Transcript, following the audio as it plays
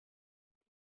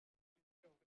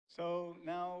So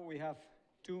now we have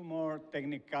two more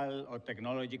technical or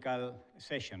technological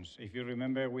sessions. If you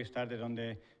remember, we started on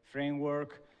the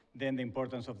framework, then the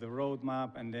importance of the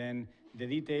roadmap, and then the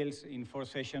details in 4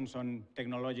 sessions on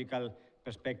technological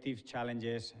perspectives,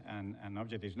 challenges, and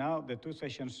objectives. Now, the 2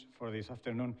 sessions for this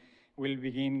afternoon will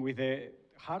begin with the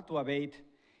hard-to-abate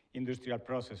industrial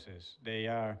processes. We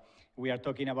are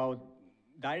talking about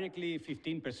directly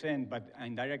 15%, but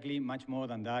indirectly much more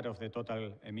than that of the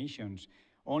total emissions.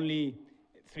 Only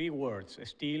 3 words: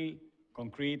 steel,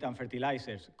 concrete, and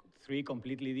fertilizers. 3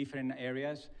 completely different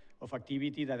areas of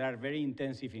activity that are very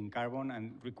intensive in carbon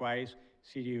and requires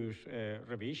serious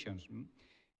revisions.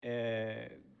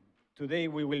 Today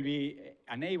we will be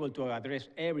unable to address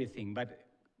everything, but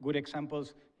good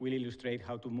examples will illustrate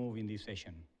how to move in this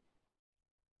session.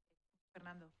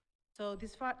 Fernando. So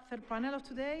this third panel of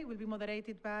today will be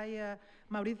moderated by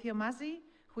Maurizio Masi,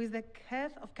 who is the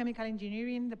head of Chemical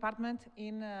Engineering Department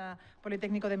in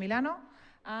Politecnico de Milano.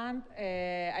 And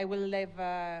I will leave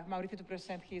Maurizio to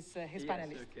present his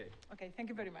panelists. Okay. Okay, thank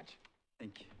you very much.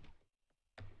 Thank you.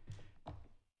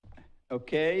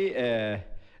 Okay,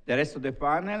 the rest of the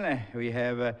panel, we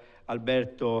have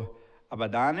Alberto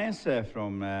Abadanes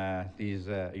from this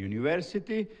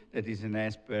university, that is an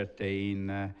expert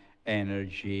in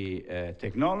energy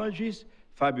technologies.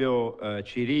 Fabio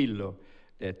Cirillo,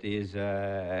 that is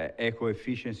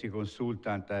eco-efficiency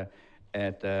consultant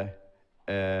at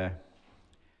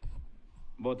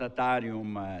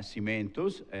Botatarium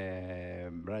Cimentos, a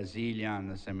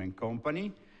Brazilian cement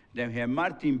company. Then we have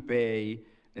Martin Pei,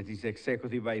 that is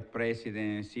Executive Vice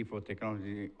President and CFO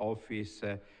Technology Office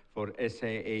for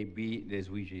SAAB, the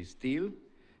Swedish Steel.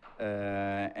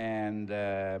 And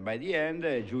by the end,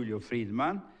 Giulio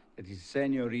Friedman, that is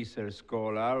Senior Research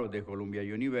Scholar of the Columbia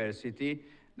University,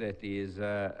 that is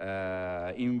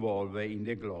involved in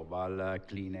the global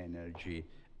clean energy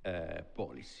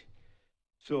policy.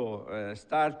 So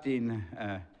starting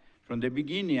from the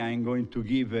beginning, I'm going to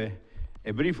give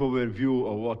a brief overview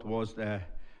of what was the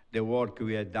work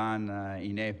we had done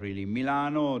in April in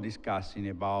Milano, discussing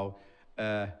about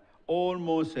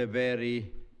almost a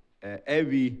very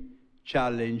heavy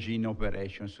challenging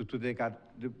operation, so to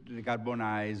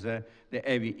decarbonize the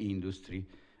heavy industry.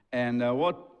 And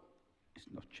what is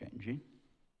not changing?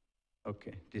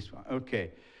 Okay, this one.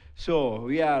 Okay, so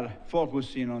we are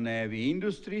focusing on heavy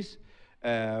industries,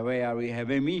 where we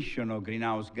have emission of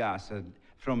greenhouse gas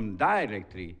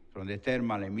directly from the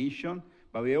thermal emission,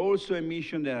 but we also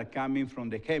emissions that are coming from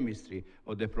the chemistry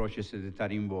of the processes that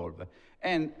are involved.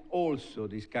 And also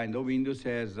this kind of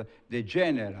industry has the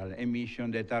general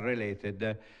emissions that are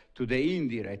related to the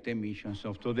indirect emissions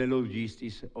to the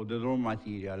logistics of the raw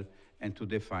material and to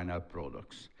the final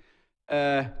products.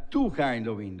 2 kinds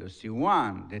of industry.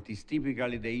 One that is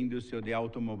typically the industry of the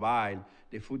automobile,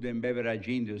 the food and beverage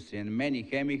industry, and many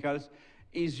chemicals,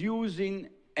 is using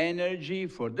energy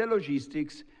for the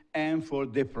logistics and for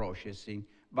the processing,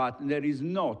 but there is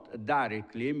not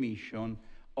directly emission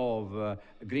of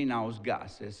greenhouse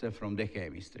gases from the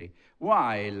chemistry.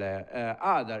 While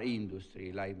other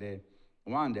industry, like the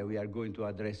one that we are going to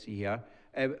address here,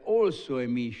 have also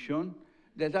emissions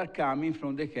that are coming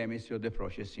from the chemistry of the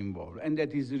process involved. And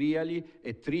that is really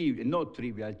a not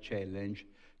trivial challenge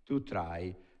to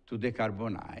try to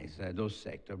decarbonize those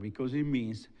sectors, because it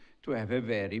means to have a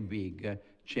very big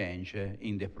change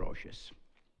in the process.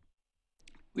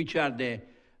 Which are the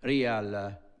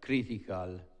real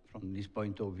critical, from this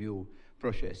point of view,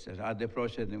 processes? Are the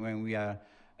processes when we are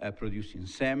producing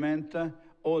cement,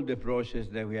 all the processes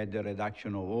that we had the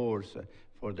reduction of ores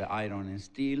for the iron and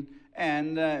steel,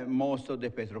 and most of the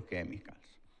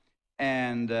petrochemicals.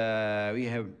 And we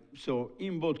have, so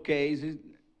in both cases,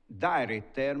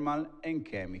 direct thermal and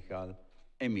chemical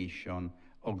emission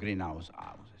of greenhouse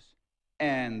gases.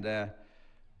 And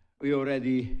we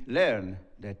already learned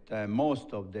that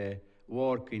most of the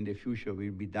work in the future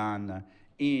will be done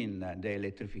in the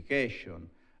electrification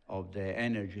of the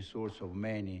energy source of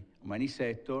many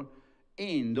sectors.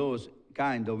 In those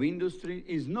kind of industry,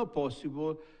 it's not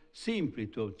possible simply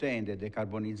to obtain the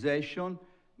decarbonization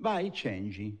by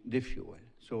changing the fuel.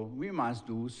 So we must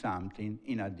do something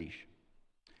in addition.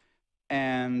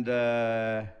 And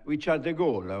which are the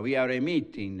goals? We are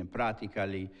emitting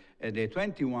practically the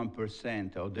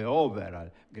 21% of the overall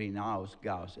greenhouse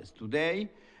gases today,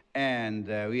 and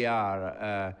we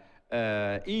are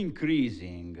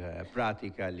increasing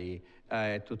practically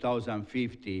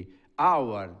 2050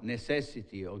 our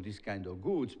necessity of this kind of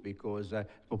goods, because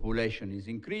population is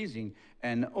increasing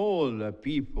and all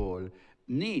people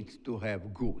need to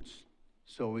have goods.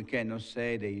 So we cannot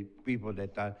say the people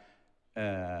that are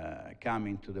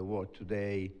coming to the world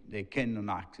today, they cannot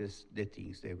access the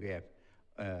things that we have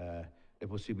the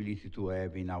possibility to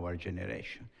have in our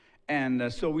generation.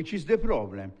 And so which is the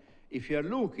problem? If you are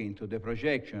looking to the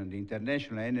projection, the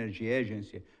International Energy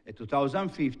Agency at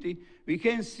 2050, we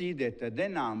can see that the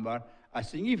number are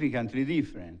significantly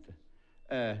different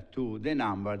to the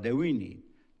number that we need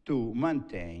to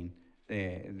maintain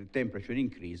the temperature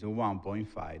increase of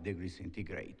 1.5 degrees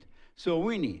centigrade. So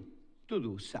we need to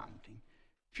do something.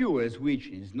 Fuel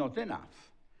switching is not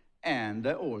enough, and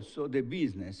also the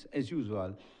business as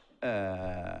usual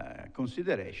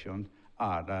considerations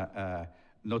are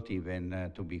not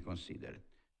even to be considered.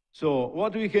 So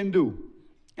what we can do,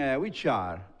 which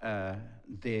are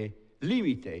the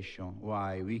limitations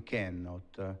why we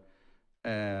cannot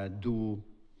do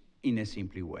in a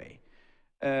simple way.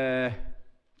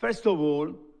 First of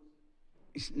all,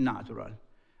 it's natural.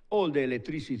 All the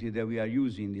electricity that we are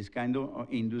using in this kind of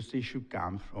industry should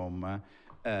come from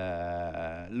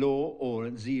low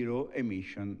or zero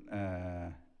emission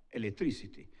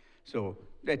electricity. So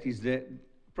that is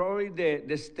probably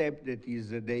the step that is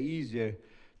the easier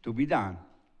to be done.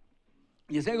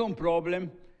 The second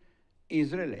problem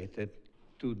is related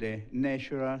to the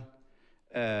natural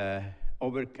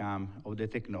overcome of the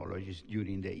technologies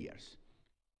during the years.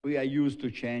 We are used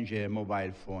to change a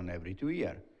mobile phone every 2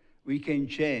 years. We can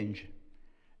change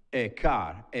a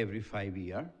car every 5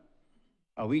 years.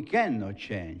 We cannot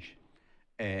change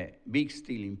a big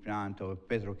steel plant or a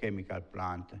petrochemical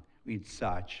plant with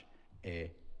such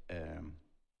a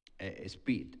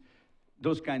speed.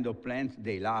 Those kind of plants,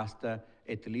 they last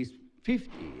at least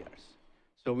 50 years.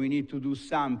 So we need to do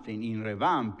something in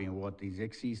revamping what is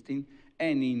existing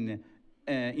and in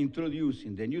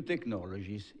introducing the new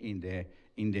technologies in the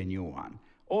new one.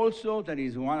 Also, there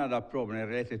is one other problem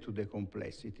related to the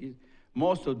complexity.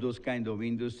 Most of those kind of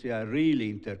industries are really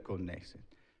interconnected.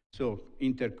 So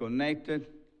interconnected,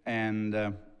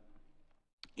 and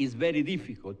it's very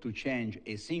difficult to change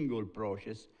a single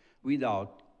process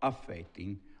without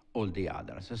affecting all the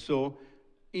others. So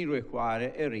it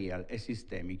requires a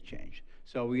systemic change.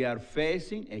 So we are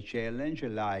facing a challenge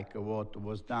like what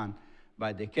was done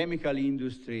by the chemical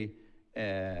industry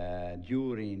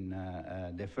during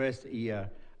the first year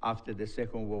after the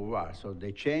Second World War. So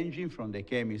the changing from the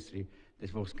chemistry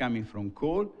that was coming from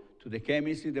coal to the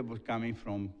chemistry that was coming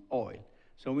from oil.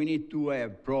 So we need to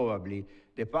have probably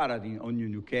the paradigm on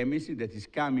new chemistry that is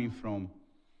coming from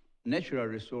natural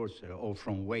resources or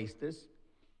from wastes,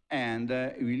 and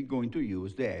we're going to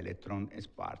use the electron as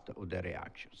part of the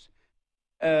reactions.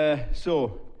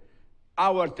 So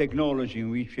our technology in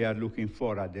which we are looking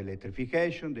for are the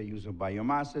electrification, the use of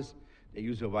biomasses, the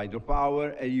use of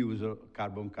hydropower, and use of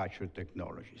carbon capture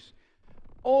technologies.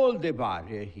 All the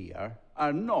barriers here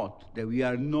are not that we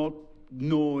are not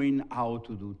knowing how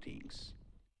to do things.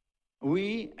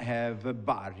 We have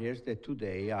barriers that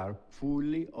today are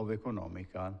fully of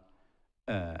economical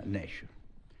nature.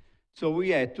 So we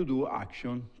had to do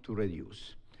action to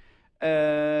reduce.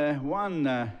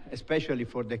 Especially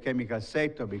for the chemical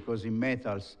sector, because in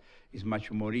metals it's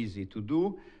much more easy to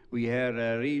do, we have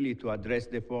really to address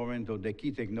the problem of the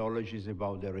key technologies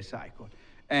about the recycle.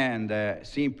 And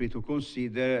simply to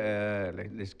consider,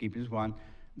 let's keep this one,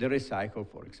 the recycle,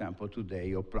 for example,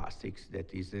 today of plastics,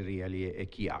 that is really a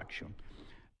key action.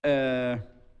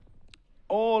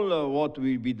 All what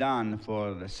will be done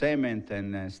for the cement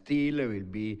and steel will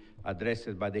be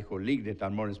addressed by the colleagues that are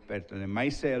more expert than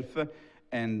myself,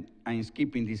 and I'm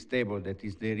skipping this table that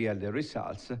is the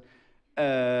results.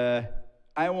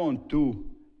 I want to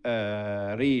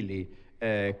really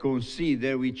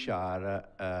consider which are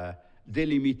the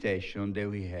limitations that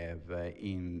we have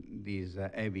in this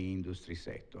heavy industry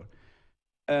sector.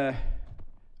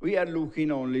 We are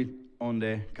looking only on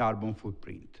the carbon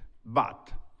footprint, but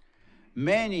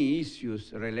many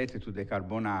issues related to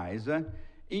decarbonize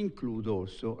include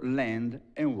also land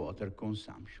and water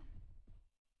consumption.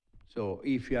 So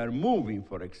if you are moving,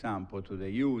 for example, to the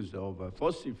use of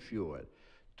fossil fuel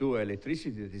to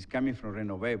electricity that is coming from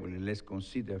renewable, and let's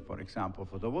consider, for example,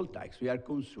 photovoltaics, we are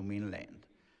consuming land.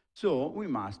 So we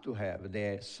must have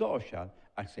the social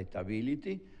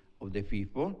acceptability of the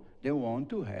people. They want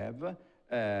to have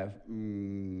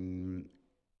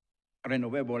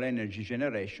renewable energy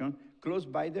generation close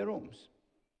by their homes.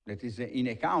 That is in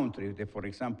a country, that, for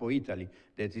example, Italy,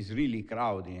 that is really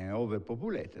crowded and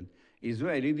overpopulated, it's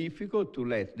very difficult to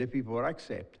let the people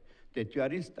accept that you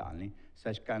are installing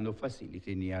such kind of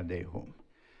facility near their home.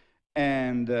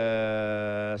 And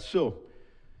so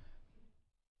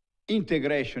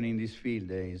integration in this field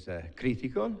is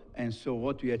critical, and so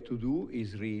what we have to do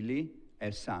is really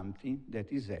have something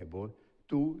that is able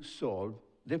to solve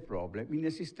the problem in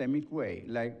a systemic way,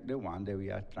 like the one that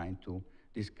we are trying to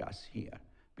discuss here.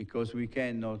 Because we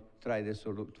cannot try to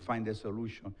find a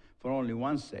solution for only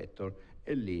one sector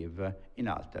and leave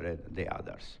inaltered the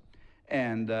others.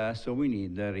 And so we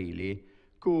need really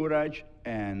courage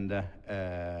and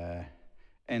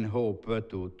hope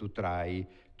to try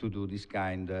to do this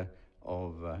kind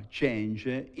of change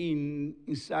in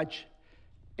such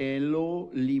a low,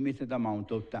 limited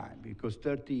amount of time, because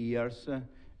 30 years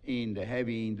in the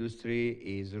heavy industry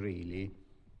is really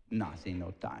nothing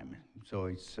of time. So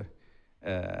it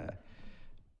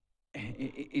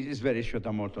is very short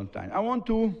amount of time. I want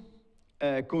to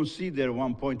consider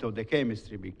one point of the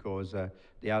chemistry, because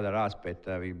the other aspect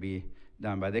will be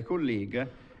done by the colleague,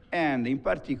 and in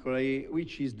particular,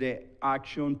 which is the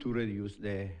action to reduce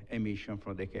the emission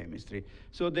from the chemistry.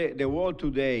 So the world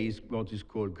today is what is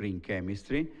called green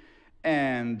chemistry,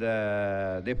 and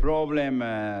the problem,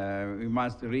 we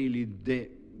must really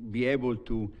be able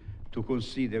to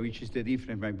consider which is the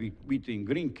difference between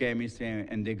green chemistry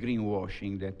and the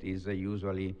greenwashing that is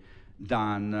usually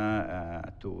done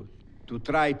to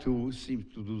try to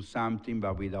do something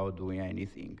but without doing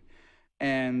anything.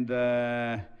 And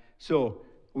so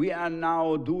we are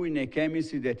now doing a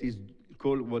chemistry that is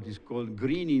called what is called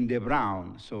green in the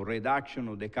brown, so reduction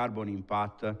of the carbon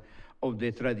impact of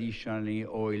the traditionally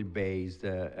oil-based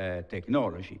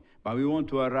technology. But we want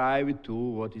to arrive to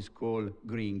what is called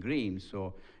green,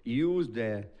 so use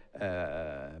the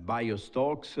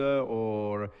biostocks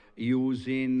or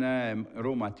using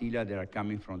raw material that are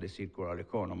coming from the circular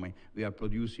economy. We are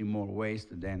producing more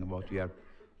waste than what we are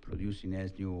producing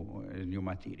as new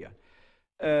material.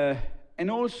 And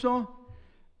also,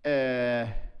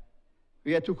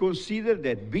 we have to consider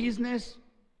that business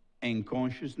and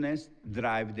consciousness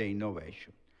drive the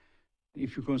innovation.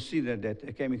 If you consider that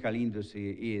the chemical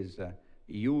industry is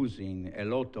using a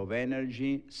lot of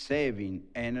energy, saving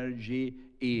energy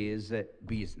is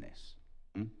business.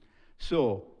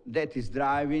 So that is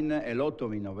driving a lot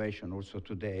of innovation also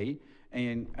today.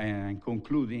 And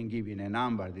concluding, giving a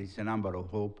number, this is a number of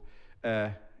hope,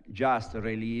 just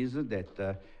released that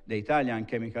the Italian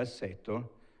chemical sector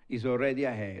is already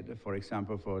ahead, for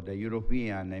example, for the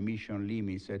European emission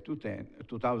limits at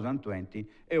 2020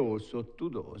 and also to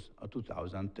those of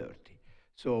 2030.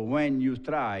 So when you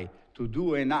try to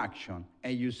do an action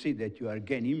and you see that you are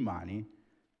gaining money,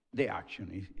 the action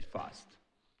is fast.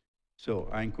 So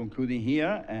I'm concluding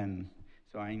here, and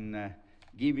so I'm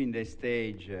giving the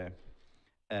stage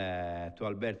to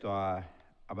Alberto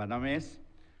Abate,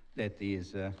 that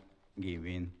is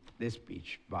giving the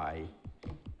speech by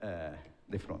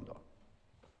the front door.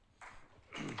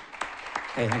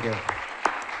 Okay, thank you.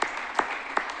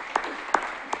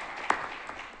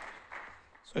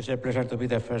 So it's a pleasure to be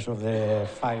the first of the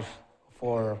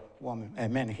four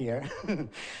men here.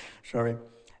 Sorry.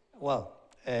 Well,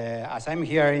 as I'm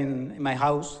here in my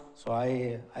house, so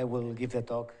I will give the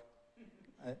talk.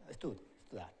 To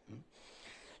that.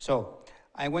 So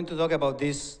I want to talk about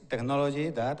this technology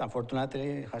that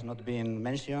unfortunately has not been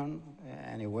mentioned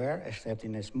anywhere except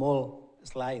in a small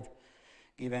slide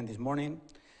given this morning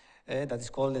that is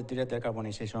called the direct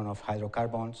decarbonization of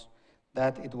hydrocarbons,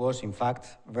 that it was in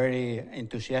fact very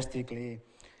enthusiastically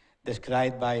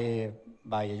described by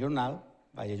a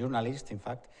journalist, in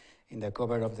fact, in the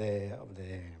cover of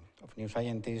New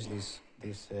Scientist,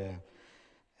 this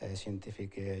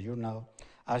scientific journal,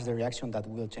 as the reaction that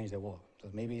will change the world. So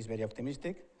maybe it's very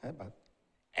optimistic, but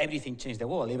everything changed the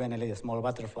world, even a small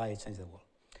butterfly changed the world.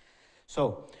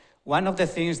 So one of the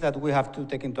things that we have to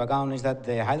take into account is that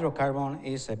the hydrocarbon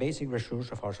is a basic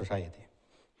resource of our society.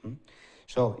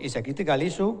 So it's a critical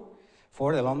issue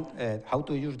for the long, how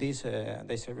to use these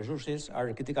resources are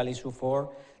a critical issue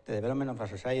for the development of our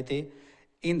society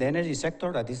in the energy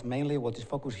sector, that is mainly what is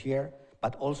focused here,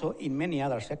 but also in many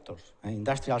other sectors. An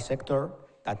industrial sector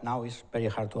that now is very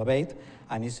hard to abate,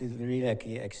 and is really a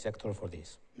key sector for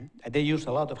this. They use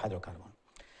a lot of hydrocarbon.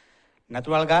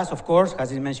 Natural gas, of course,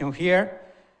 has been mentioned here,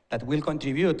 that will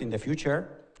contribute in the future,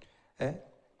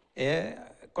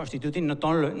 constituting not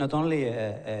only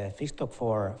a feedstock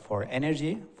for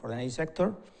energy, for the energy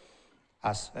sector,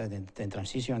 as the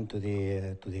transition to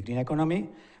the green economy,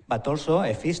 but also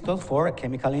a feedstock for a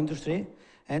chemical industry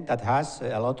that has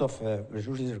a lot of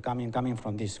resources coming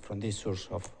from this source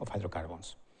of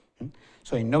hydrocarbons.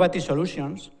 So innovative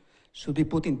solutions should be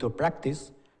put into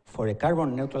practice for a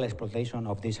carbon neutral exploitation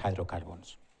of these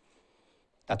hydrocarbons.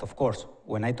 That, of course,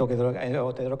 when I talk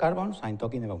about hydrocarbons, I'm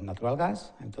talking about natural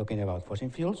gas, I'm talking about fossil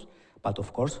fuels, but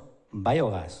of course,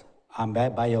 biogas and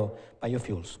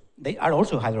biofuels. They are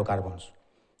also hydrocarbons.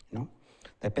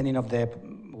 depending of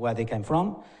where they came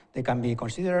from, they can be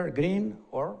considered green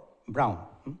or brown.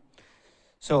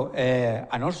 So,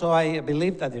 and also I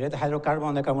believe that direct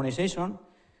hydrocarbon decarbonization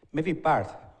may be part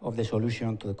of the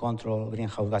solution to control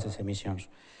greenhouse gases emissions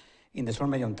in the short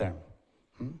medium term.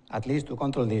 At least to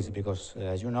control this, because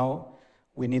as you know,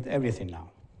 we need everything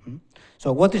now.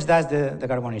 So what is that, the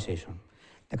decarbonization?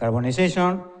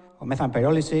 Decarbonization or methane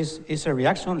pyrolysis is a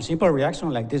reaction, a simple reaction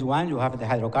like this one. You have the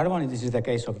hydrocarbon, and this is the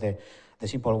case of the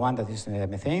simple one that is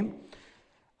methane.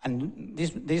 And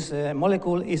this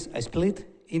molecule is split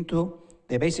into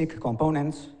the basic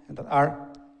components that are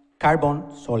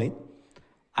carbon, solid,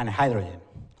 and hydrogen,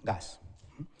 gas.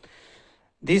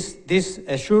 This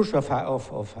source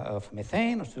of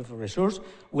methane, or source of resource,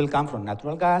 will come from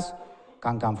natural gas,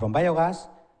 can come from biogas,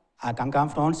 and can come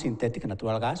from synthetic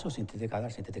natural gas or synthetic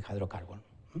hydrocarbon.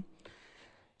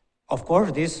 Of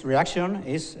course, this reaction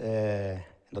is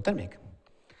endothermic.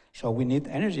 So we need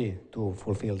energy to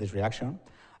fulfill this reaction.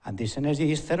 And this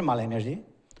energy is thermal energy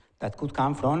that could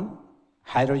come from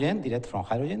hydrogen, direct from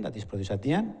hydrogen that is produced at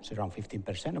the end. So around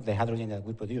 15% of the hydrogen that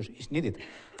we produce is needed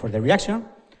for the reaction.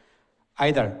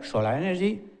 Either solar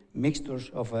energy, mixtures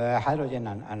of hydrogen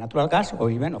and natural gas, or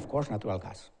even, of course, natural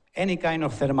gas. Any kind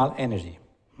of thermal energy.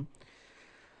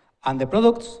 And the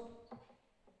products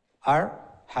are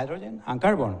hydrogen and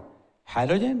carbon.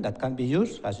 Hydrogen that can be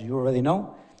used, as you already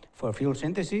know, for fuel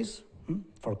synthesis,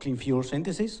 for clean fuel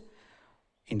synthesis.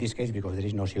 In this case, because there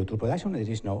is no CO2 production, there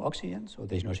is no oxygen, so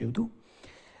there is no CO2.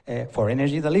 For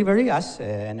energy delivery as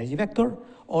energy vector,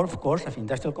 or of course, as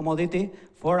industrial commodity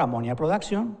for ammonia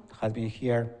production. Has been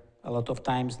here a lot of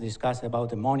times discussed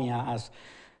about ammonia as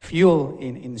fuel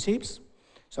in ships.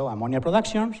 So ammonia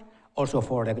production, also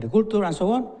for agriculture and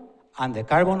so on. And the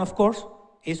carbon, of course,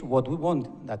 is what we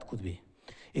want that could be.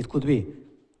 It could be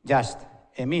just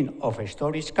a mean of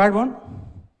storage carbon,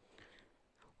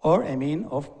 or a mean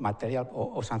of material,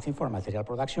 or something for material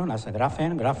production, as a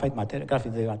graphene, graphite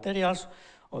materials,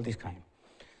 all this kind.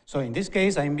 So in this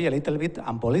case, I'm being a little bit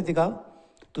unpolitical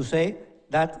to say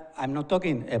that I'm not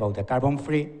talking about a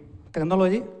carbon-free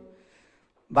technology,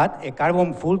 but a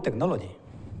carbon-full technology,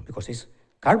 because it's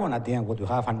carbon at the end what you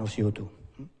have and no CO2.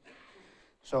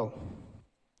 So,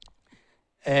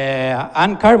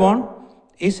 and carbon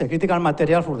is a critical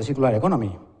material for the circular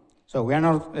economy. So we are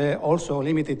not also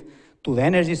limited to the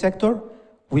energy sector.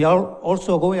 We are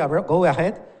also go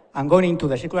ahead and going into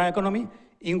the circular economy,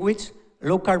 in which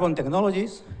low carbon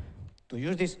technologies to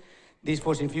use these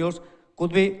fossil fuels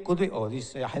could be, or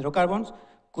these hydrocarbons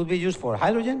could be used for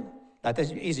hydrogen that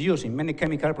is used in many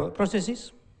chemical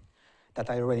processes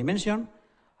that I already mentioned,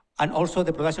 and also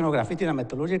the production of graphite and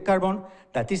metallurgical carbon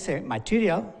that is a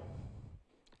material,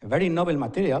 a very noble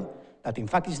material that in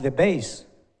fact is the base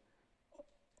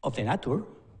of the nature.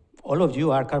 All of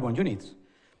you are carbon units.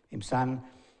 In some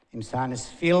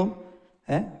film,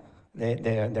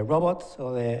 the robots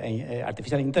or the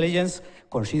artificial intelligence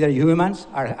consider humans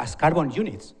as carbon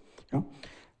units. You know?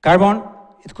 Carbon,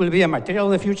 it could be a material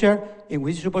of the future in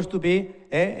which it's supposed to be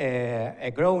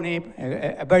a growing,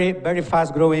 a very, very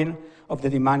fast growing of the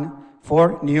demand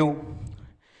for new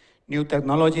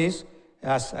technologies,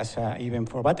 as even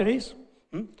for batteries,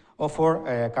 or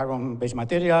for carbon-based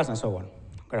materials and so on,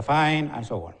 graphene and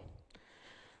so on.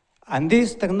 And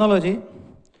this technology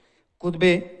could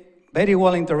be very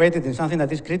well integrated in something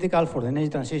that is critical for the energy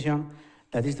transition,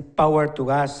 that is the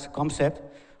power-to-gas concept,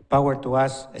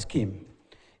 power-to-gas scheme,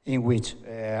 in which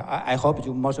I hope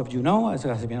most of you know, as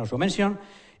has been also mentioned,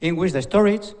 in which the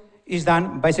storage is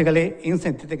done basically in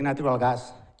synthetic natural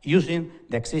gas using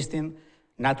the existing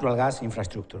natural gas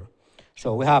infrastructure.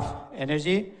 So we have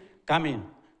energy coming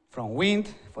from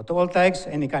wind, photovoltaics,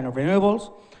 any kind of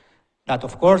renewables, that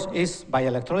of course is by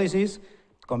electrolysis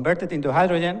converted into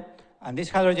hydrogen, and this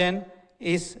hydrogen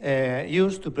is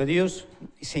used to produce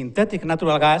synthetic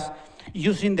natural gas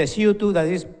using the CO2 that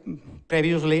is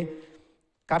previously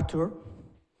captured,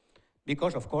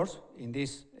 because of course in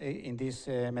this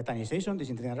methanization, this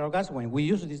synthetic natural gas, when we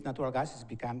use this natural gas, it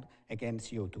becomes again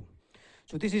CO2.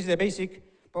 So this is the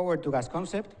basic power-to-gas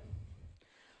concept,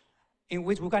 in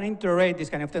which we can integrate this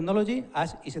kind of technology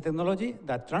as is a technology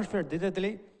that transfers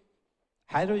directly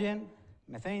hydrogen,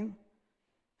 methane,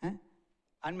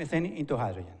 and methane into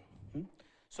hydrogen.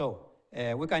 So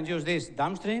we can use this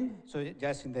downstream, so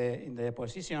just in the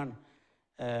position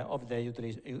of the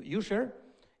user,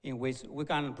 in which we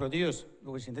can produce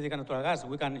with synthetic natural gas,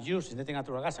 we can use synthetic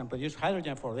natural gas and produce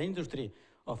hydrogen for the industry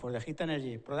or for the heat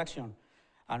energy production,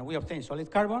 and we obtain solid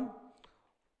carbon,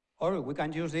 or we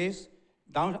can use this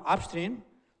upstream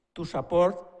to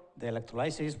support the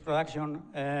electrolysis production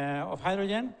of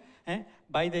hydrogen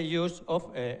by the use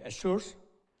of a source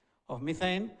of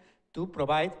methane to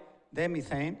provide the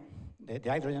methane, the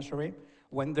hydrogen, sorry,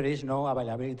 when there is no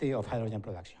availability of hydrogen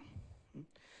production.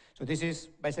 So this is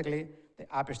basically the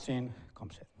upstream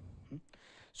concept.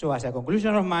 So as a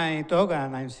conclusion of my talk,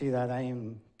 and I see that I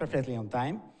am perfectly on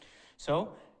time,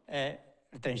 so the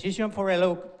transition for a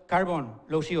low carbon,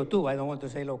 low CO2, I don't want to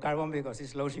say low carbon because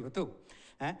it's low CO2,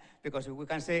 because we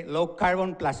can say low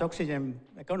carbon plus oxygen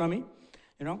economy,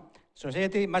 you know,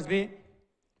 society must be,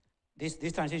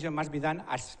 this transition must be done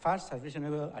as fast as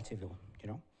reasonable achievable, you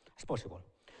know, as possible.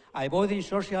 Avoiding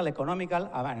social, economical,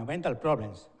 and environmental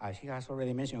problems. As he has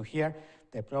already mentioned here,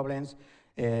 the problems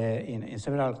in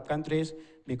several countries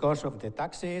because of the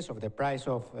taxes, of the price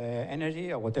of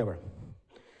energy, or whatever.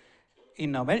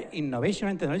 Innovation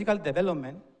and technological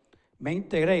development may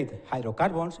integrate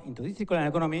hydrocarbons into the circular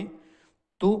economy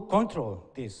to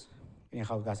control this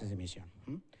greenhouse gases emission.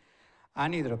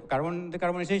 And hydrocarbon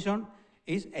decarbonization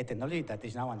is a technology that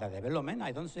is now under development.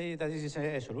 I don't say that this is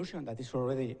a solution that is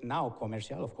already now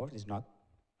commercial, of course, it's not.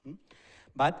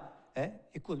 But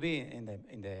it could be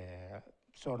in the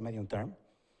short, medium term,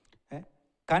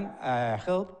 can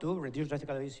help to reduce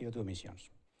drastically CO2 emissions.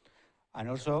 And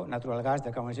also, natural gas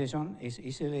decarbonization is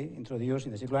easily introduced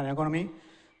in the circular economy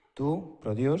to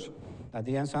produce, at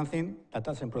the end, something that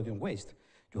doesn't produce waste.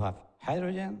 You have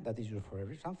hydrogen that is used for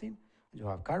something, you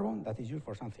have carbon that is used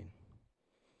for something.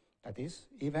 That is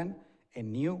even a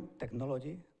new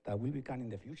technology that will become in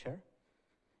the future,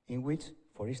 in which,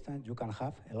 for instance, you can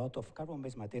have a lot of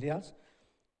carbon-based materials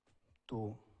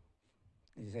to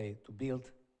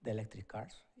build the electric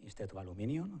cars instead of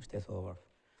aluminum, instead of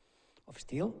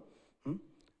steel.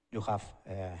 You have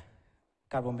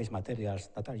carbon-based materials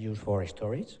that are used for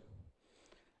storage,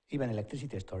 even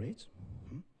electricity storage.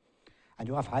 And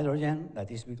you have hydrogen that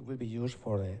will be used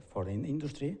for the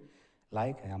industry,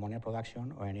 like ammonia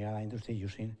production or any other industry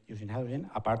using hydrogen,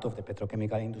 a part of the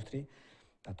petrochemical industry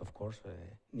that, of course,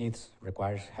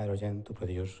 requires hydrogen to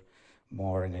produce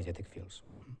more energetic fuels.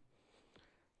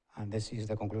 And this is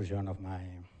the conclusion of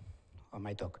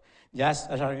my talk. Just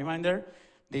as a reminder,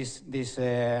 this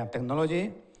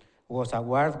technology was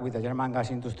awarded with the German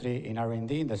gas industry in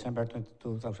R&D in December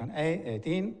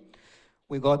 2018.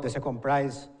 We got the second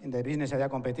prize in the business area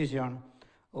competition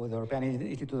of the European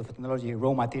Institute of Technology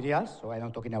raw materials. So I'm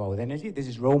not talking about energy. This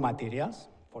is raw materials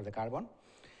for the carbon,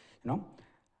 you know.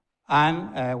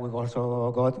 And we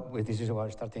also got, this is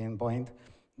our starting point,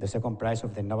 the second prize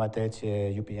of the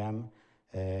Novatech UPM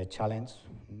challenge,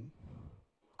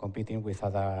 competing with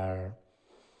other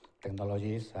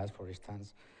technologies, as for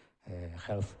instance,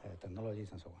 health technologies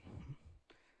and so on.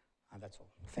 And that's all.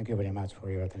 Thank you very much for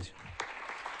your attention.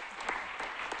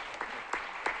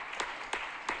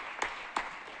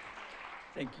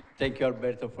 Thank you,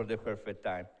 Alberto, for the perfect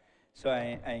time. So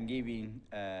I'm giving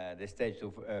the stage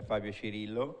to Fabio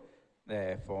Cirillo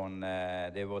from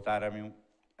the Votaramium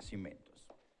Cimentos.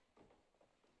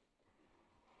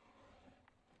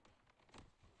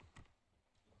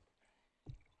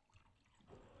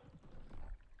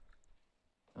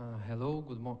 Hello,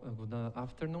 good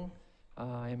afternoon.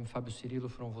 I am Fabio Cirillo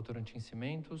from Votorantim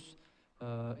Cimentos.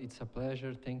 It's a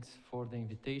pleasure. Thanks for the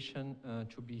invitation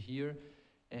to be here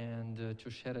and to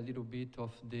share a little bit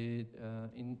of the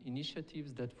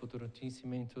initiatives that Votorantim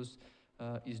Cimentos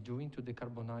is doing to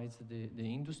decarbonize the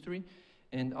industry,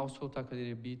 and also talk a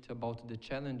little bit about the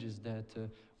challenges that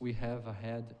we have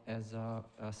ahead as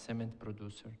a cement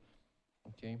producer.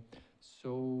 Okay,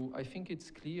 so I think it's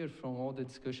clear from all the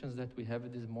discussions that we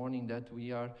have this morning that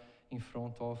we are in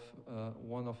front of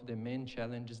one of the main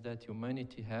challenges that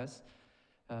humanity has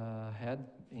had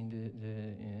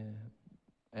in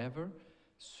ever.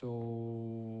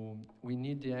 So we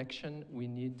need the action. We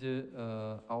need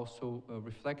also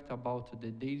reflect about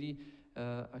the daily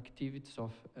activities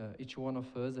of each one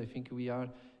of us. I think we are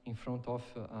in front of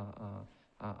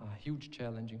a huge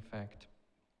challenge, in fact.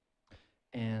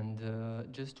 And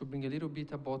just to bring a little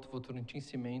bit about Votorantim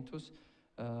Cimentos,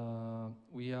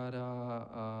 we are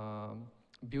a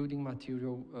building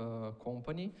material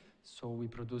company. So we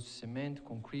produce cement,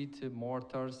 concrete,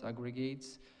 mortars,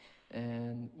 aggregates,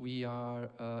 and we are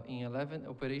in 11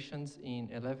 operations in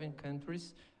 11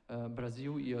 countries.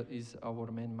 Brazil is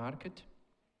our main market.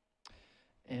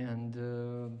 And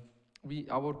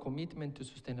our commitment to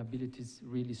sustainability is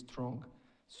really strong.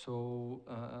 So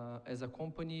as a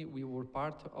company, we were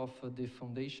part of the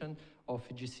foundation of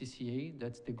GCCA,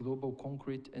 that's the Global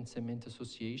Concrete and Cement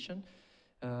Association.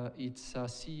 It's a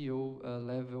CEO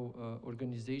level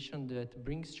organization that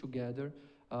brings together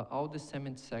all the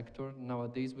cement sector.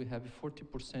 Nowadays, we have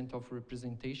 40% of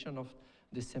representation of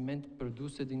the cement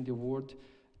produced in the world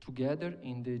together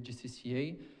in the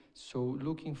GCCA. So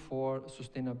looking for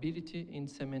sustainability in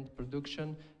cement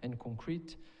production and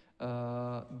concrete,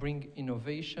 bring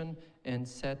innovation and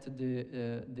set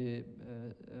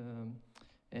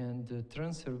and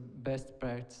transfer best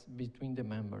practice between the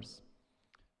members.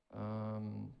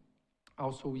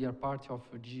 Also, we are part of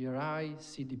GRI,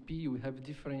 CDP. We have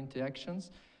different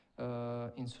actions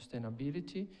in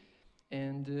sustainability.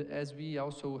 And as we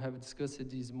also have discussed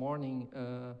this morning,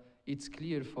 it's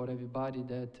clear for everybody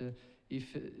that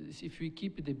if we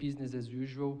keep the business as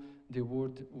usual, the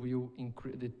world will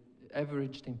increase, the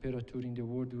average temperature in the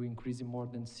world will increase more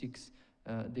than 6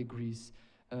 degrees.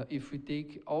 If we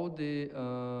take all the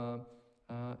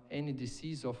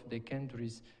NDCs of the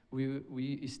countries,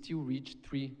 we still reach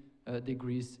 3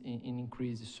 degrees in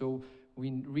increase. So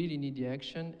we really need the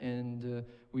action, and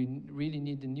we really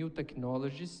need the new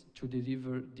technologies to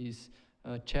deliver this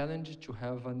challenge to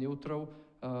have a neutral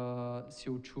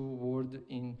CO2 world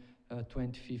in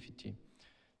 2050.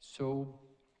 So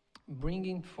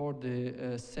bringing for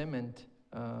the cement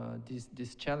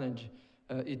this challenge,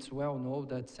 it's well known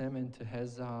that cement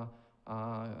has a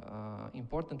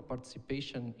important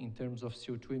participation in terms of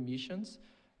CO2 emissions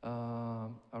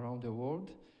around the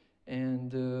world,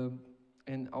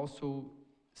 and also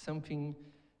something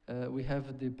we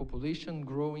have the population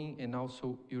growing and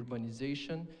also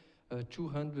urbanization.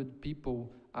 200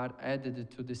 people are added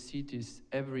to the cities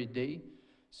every day,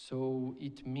 so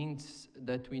it means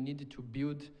that we need to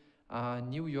build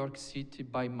New York City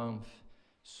by month.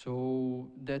 So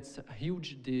that's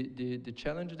huge, the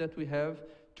challenge that we have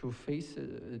to face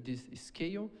this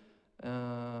scale,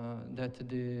 that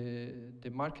the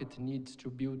market needs to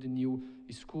build new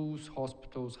schools,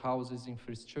 hospitals, houses,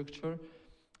 infrastructure.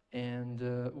 And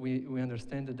we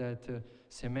understand that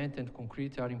cement and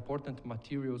concrete are important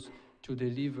materials to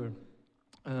deliver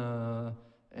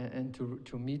and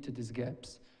to meet these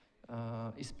gaps,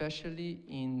 especially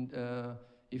in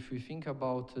if we think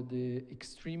about the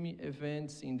extreme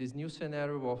events in this new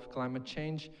scenario of climate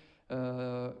change.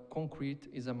 Concrete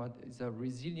is a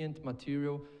resilient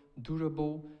material,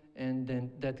 durable, and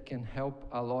then that can help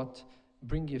a lot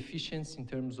bring efficiency in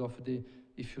terms of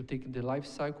if you take the life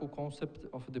cycle concept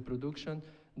of the production,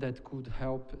 that could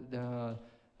help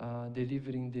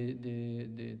delivering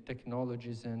the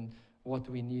technologies and what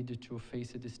we need to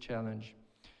face this challenge.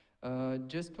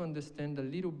 Just to understand a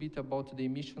little bit about the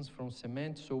emissions from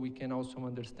cement, so we can also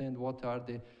understand what are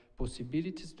the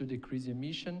possibilities to decrease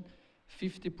emission.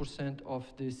 50% of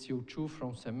the CO2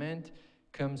 from cement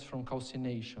comes from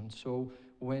calcination. So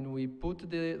when we put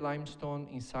the limestone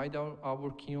inside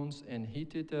our kilns and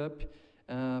heat it up,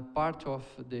 part of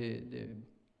the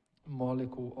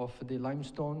molecule of the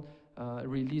limestone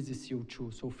releases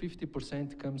CO2. So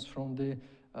 50% comes from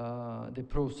the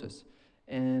process,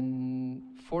 and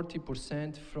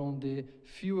 40% from the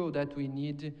fuel that we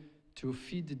need to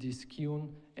feed this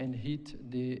kiln and heat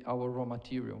our raw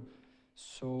material.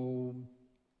 So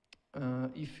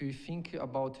if we think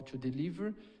about to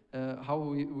deliver, how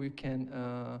we can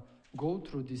go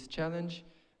through this challenge,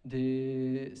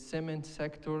 the cement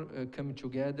sector come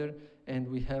together and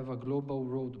we have a global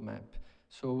roadmap.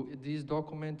 So this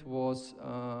document was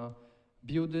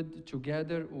built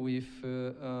together with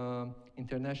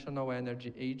International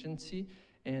Energy Agency,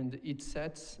 and it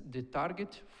sets the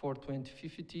target for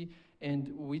 2050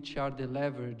 and which are the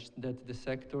leverage that the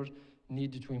sector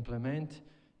need to implement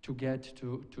to get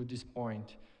to this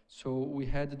point. So we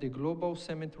had the global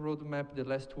cement roadmap, the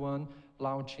last one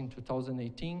launched in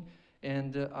 2018,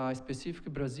 and a specific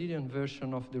Brazilian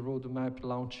version of the roadmap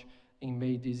launched in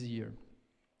May this year.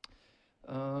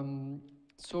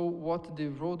 So what the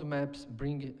roadmaps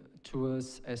bring to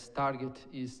us as target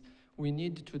is we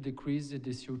need to decrease the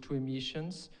CO2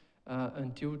 emissions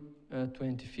until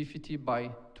 2050 by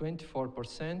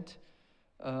 24%,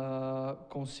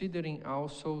 considering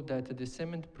also that the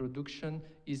cement production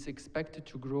is expected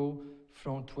to grow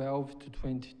from 12 to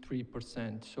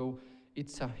 23%. So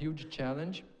it's a huge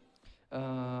challenge.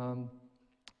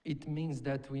 It means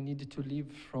that we need to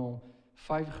live from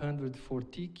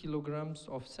 540 kilograms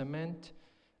of cement,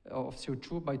 of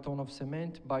CO2 by ton of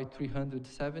cement, by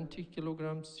 370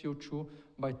 kilograms CO2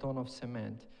 by ton of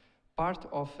cement. Part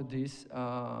of this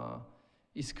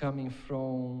is coming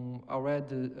from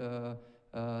already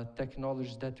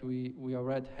technologies that we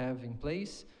already have in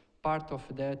place. Part of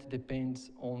that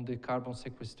depends on the carbon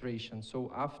sequestration.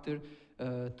 So after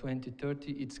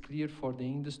 2030, it's clear for the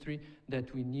industry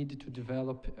that we need to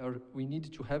develop, or we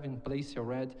need to have in place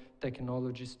already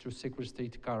technologies to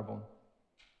sequestrate carbon.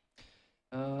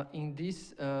 In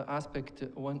this aspect,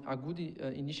 a good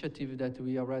initiative that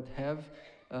we already have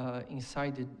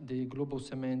inside the Global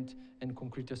Cement and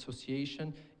Concrete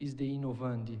Association is the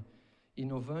Innovandi.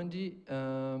 Innovandi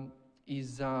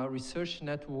is a research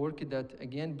network that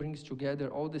again brings together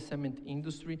all the cement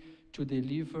industry to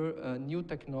deliver new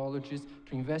technologies,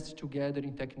 to invest together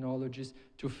in technologies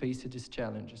to face these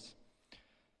challenges.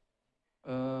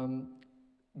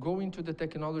 Going to the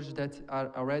technologies that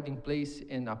are already in place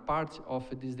and a part of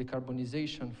this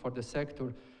decarbonization for the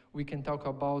sector, we can talk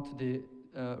about the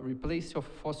replace of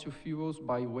fossil fuels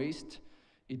by waste.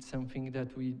 It's something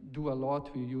that we do a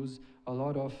lot. We use a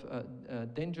lot of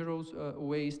dangerous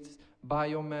wastes,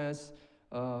 biomass,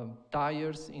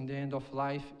 tires in the end of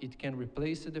life. It can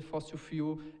replace the fossil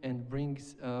fuel and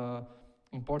brings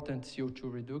important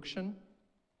CO2 reduction.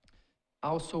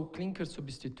 Also clinker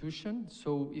substitution.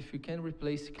 So if you can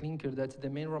replace clinker, that's the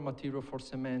main raw material for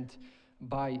cement,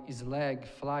 by slag,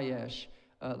 fly ash,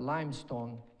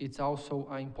 limestone, it's also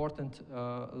an important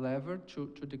lever to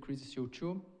decrease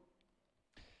CO2.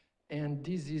 And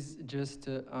this is just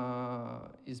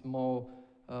a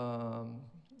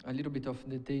little bit of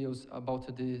details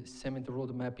about the cement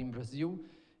roadmap in Brazil.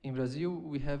 In Brazil,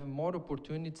 we have more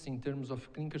opportunities in terms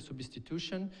of clinker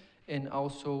substitution and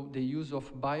also the use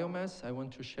of biomass. I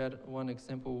want to share one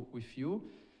example with you.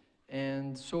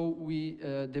 And so we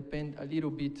depend a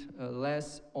little bit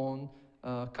less on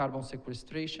carbon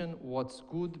sequestration. What's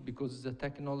good, because the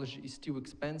technology is still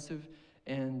expensive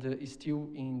and is still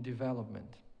in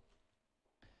development.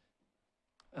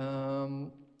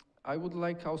 I would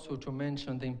like also to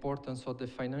mention the importance of the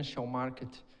financial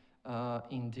market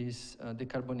in this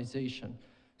decarbonization.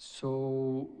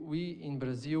 So we in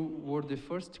Brazil were the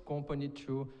first company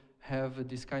to have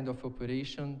this kind of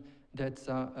operation that's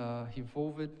a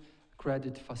revolving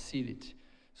credit facility.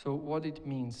 So what it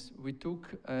means, we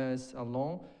took as a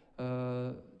loan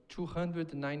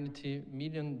 $290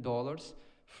 million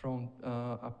from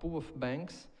a pool of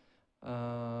banks,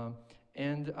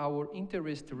 and our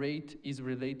interest rate is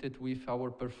related with our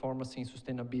performance in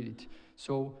sustainability.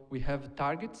 So we have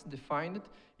targets defined.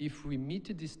 If we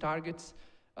meet these targets,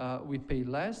 we pay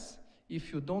less.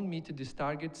 If you don't meet these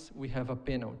targets, we have a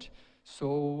penalty.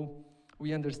 So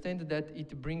we understand that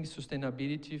it brings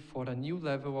sustainability for a new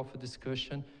level of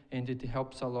discussion, and it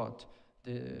helps a lot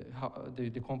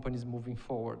the companies moving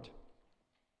forward.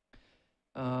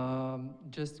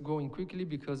 Just going quickly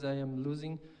because I am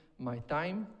losing my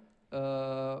time.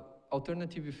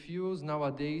 Alternative fuels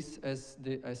nowadays, as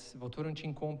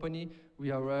Votorantim company, we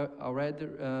are already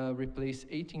replace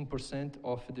 18%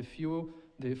 of the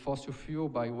fossil fuel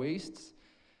by wastes.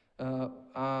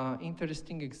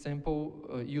 Interesting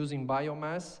example using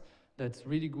biomass that's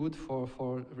really good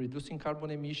for reducing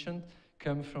carbon emission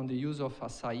comes from the use of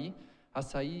acai.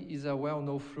 Acai is a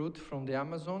well-known fruit from the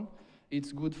Amazon.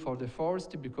 It's good for the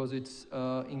forest because it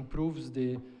improves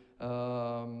the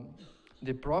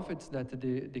profits that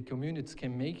the communities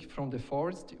can make from the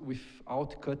forest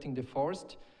without cutting the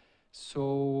forest.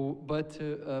 So, but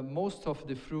most of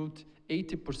the fruit,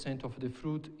 80% of the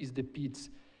fruit is the pits.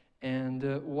 And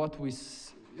what we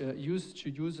used to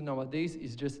use nowadays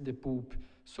is just the pulp.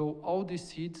 So all these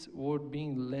seeds were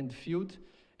being landfilled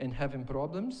and having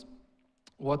problems.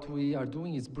 What we are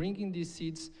doing is bringing these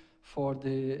seeds for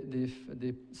the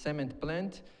cement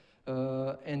plant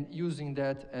and using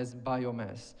that as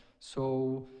biomass.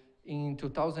 So in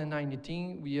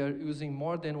 2019, we are using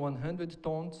more than 100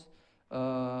 tons,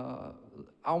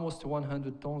 almost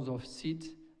 100 tons of seeds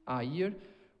a year.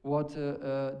 What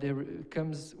there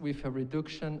comes with a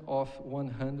reduction of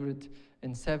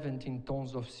 117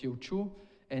 tons of CO2.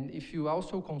 And if you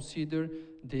also consider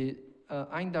the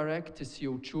indirect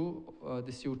CO2,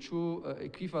 the CO2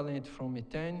 equivalent from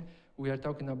methane, we are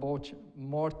talking about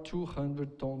more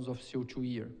 200 tons of CO2 a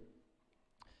year.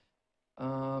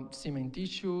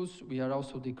 Cementitious, we are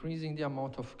also decreasing the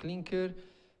amount of clinker.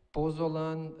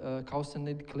 Pozzolan,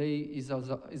 calcined clay is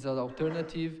an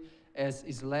alternative, as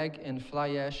slag and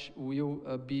fly ash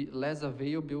will be less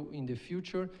available in the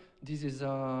future. This is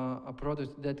a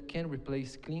product that can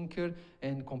replace clinker,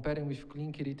 and comparing with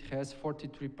clinker, it has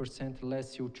 43%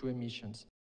 less CO2 emissions.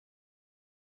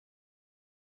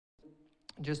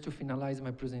 Just to finalize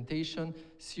my presentation,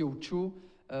 CO2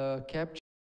 capture is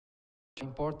an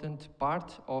important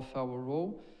part of our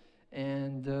role,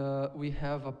 and we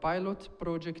have a pilot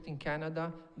project in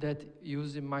Canada that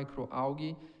uses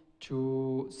microalgae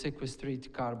to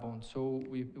sequestrate carbon. So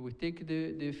we take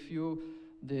the flue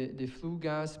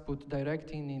gas, put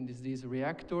directly in this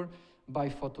reactor. By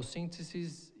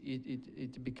photosynthesis,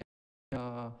 it becomes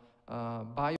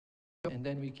bio, and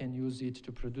then we can use it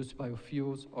to produce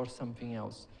biofuels or something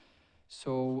else.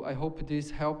 So I hope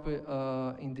this help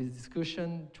in this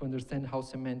discussion to understand how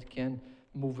cement can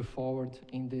move forward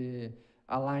in the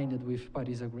aligned with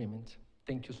Paris Agreement.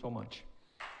 Thank you so much.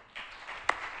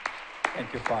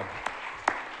 Thank you, Fabio.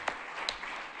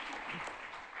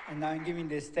 And now I'm giving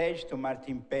the stage to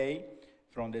Martin Pei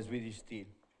from the Swedish Steel.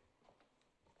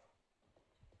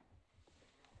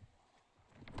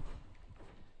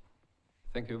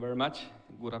 Thank you very much.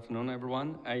 Good afternoon,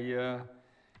 everyone.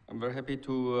 I'm very happy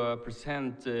to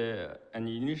present an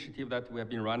initiative that we have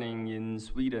been running in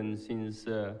Sweden since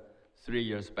 3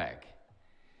 years back.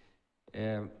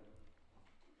 The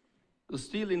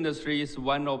steel industry is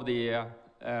one of the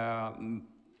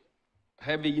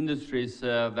heavy industries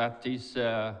that is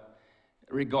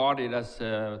regarded as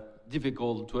a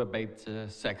difficult to abate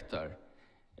sector.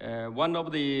 One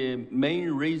of the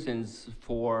main reasons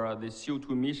for the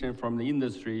CO2 emission from the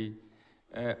industry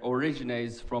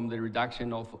originates from the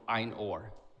reduction of iron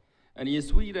ore. And in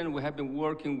Sweden, we have been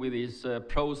working with this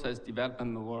process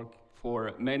development work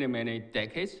for many, many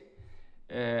decades.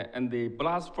 And the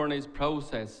blast furnace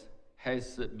process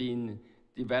has been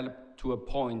developed to a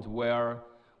point where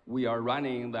we are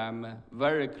running them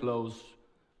very close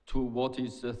to what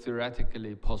is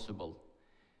theoretically possible.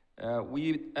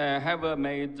 We have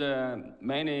made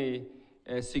many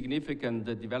significant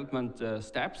development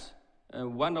steps.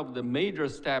 One of the major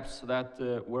steps that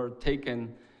were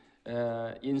taken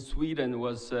in Sweden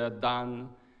was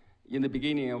done in the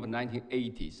beginning of the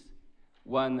 1980s,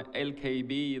 when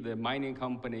LKAB, the mining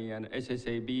company, and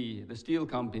SSAB, the steel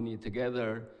company,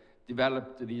 together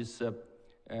developed these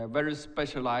very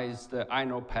specialized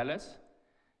iron ore pellets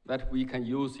that we can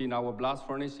use in our blast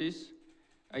furnaces.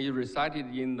 It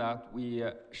resulted in that we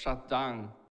shut down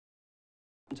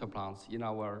plants in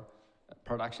our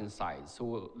production sites.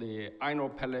 So the iron ore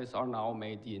pellets are now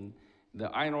made in the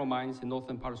iron ore mines in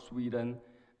northern part of Sweden,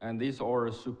 and these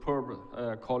are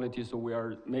superb quality, so we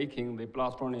are making the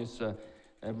blast furnace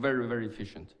very, very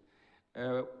efficient.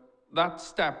 That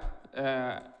step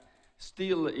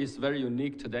still is very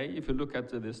unique today if you look at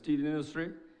the steel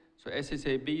industry. So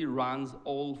SSAB runs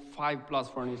all 5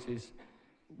 blast furnaces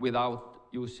without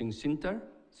using sinter.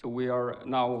 So we are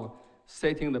now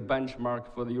setting the benchmark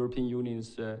for the European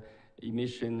Union's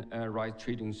emission right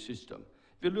treating system.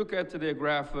 If you look at the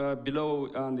graph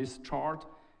below on this chart,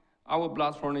 our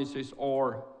blast furnaces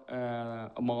are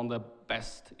among the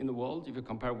best in the world if you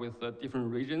compare with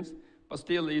different regions, but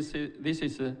still this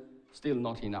is still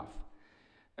not enough.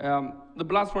 The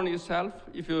blast furnace itself,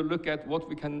 if you look at what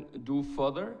we can do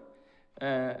further,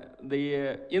 in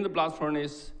the blast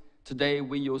furnace today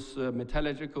we use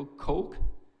metallurgical coke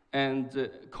and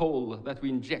coal that we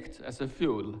inject as a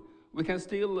fuel. We can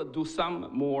still do some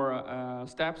more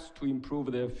steps to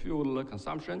improve the fuel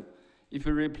consumption. If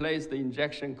you replace the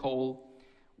injection coal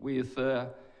with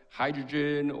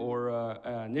hydrogen or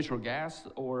natural gas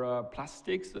or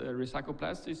plastics, recycled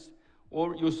plastics,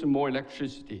 or use more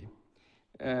electricity.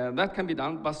 That can be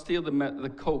done, but still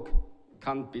the coke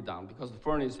can't be done because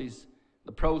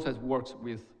the process works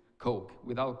with coke.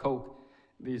 Without coke,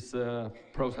 this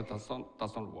process does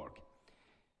not work.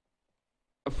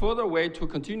 A further way to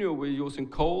continue with using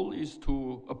coal is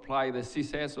to apply the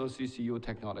CCS or CCU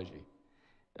technology.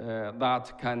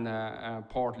 That can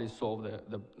partly solve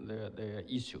the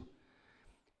issue.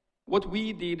 What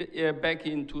we did back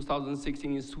in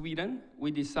 2016 in Sweden, we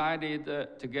decided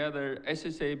together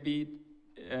SSAB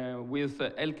with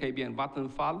LKAB and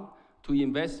Vattenfall to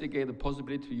investigate the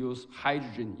possibility to use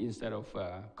hydrogen instead of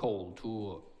coal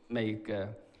to make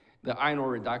the iron ore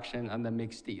reduction and the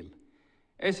mixed steel.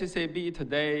 SSAB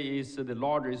today is the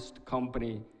largest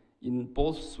company in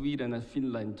both Sweden and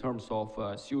Finland in terms of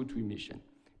CO2 emission.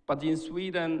 But in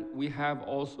Sweden, we have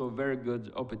also a very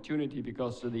good opportunity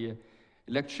because the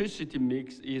electricity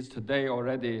mix is today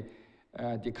already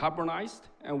decarbonized,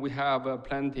 and we have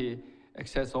plenty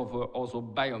excess of also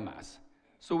biomass.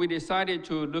 So we decided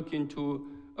to look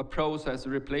into a process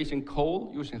replacing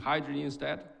coal using hydrogen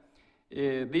instead.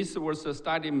 This was a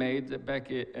study made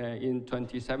back in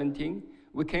 2017.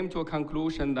 We came to a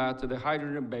conclusion that the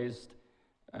hydrogen-based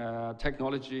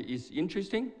technology is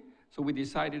interesting, so we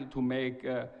decided to make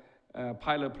a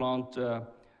pilot plant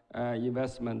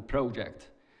investment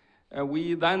project.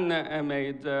 We then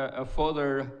made a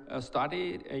further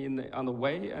study on the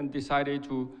way and decided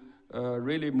to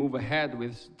really move ahead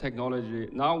with technology.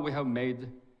 Now we have made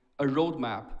a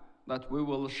roadmap that we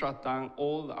will shut down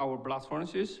all our blast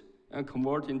furnaces and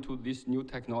convert into this new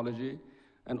technology.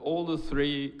 And all the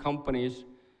 3 companies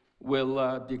will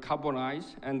decarbonize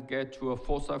and get to a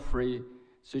fossil-free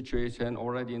situation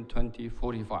already in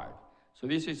 2045. So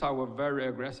this is our very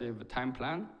aggressive time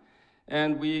plan.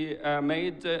 And we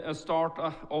made a start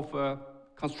of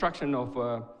construction of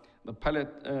the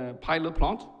pilot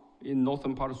plant in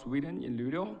northern part of Sweden, in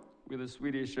Luleå, with the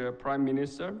Swedish Prime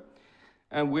Minister.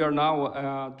 And we are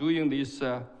now doing this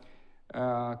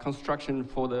construction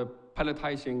for the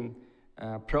pelletizing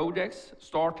projects,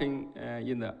 starting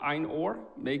in the iron ore,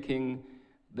 making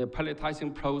the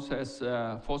pelletizing process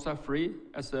fossil-free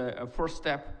as a first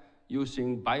step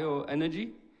using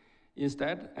bioenergy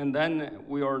instead. And then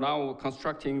we are now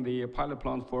constructing the pilot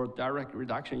plant for direct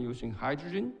reduction using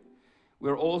hydrogen.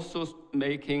 We're also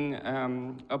making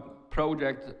a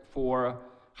project for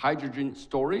hydrogen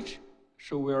storage.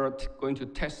 So we're going to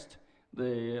test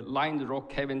the lined rock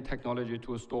caving technology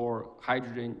to store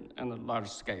hydrogen on a large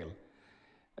scale.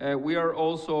 We are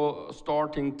also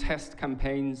starting test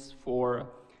campaigns for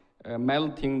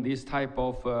melting this type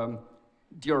of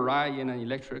DRI in an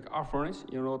electric arc furnace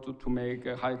in order to make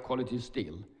high quality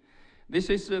steel. This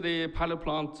is the pilot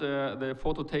plant, the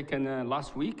photo taken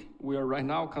last week. We are right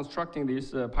now constructing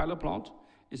this pilot plant.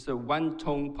 It's a 1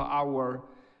 ton per hour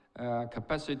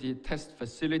capacity test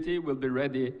facility. Will be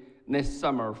ready next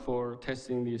summer for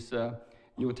testing this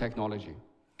new technology.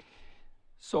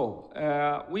 So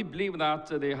we believe that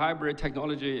the hybrid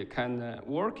technology can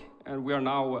work, and we are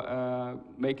now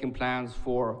making plans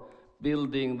for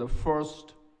building the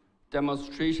first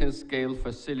demonstration scale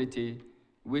facility,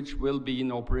 which will be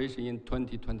in operation in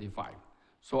 2025.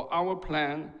 So our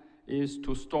plan is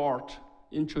to start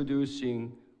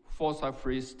introducing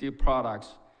fossil-free steel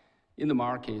products in the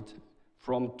market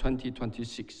from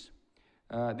 2026.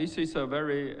 This is a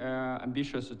very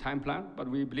ambitious time plan, but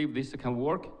we believe this can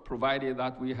work, provided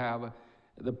that we have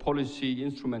the policy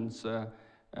instruments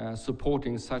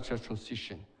supporting such a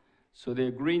transition. So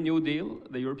the Green New Deal,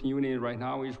 the European Union right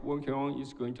now is working on,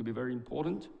 is going to be very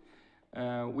important.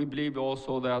 We believe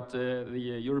also that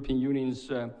the European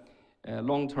Union's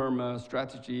long-term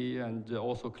strategy and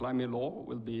also climate law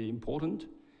will be important.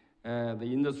 The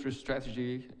industry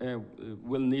strategy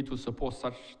will need to support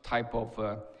such type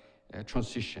of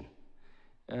transition.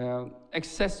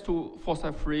 Access to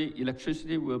fossil-free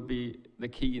electricity will be the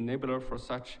key enabler for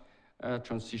such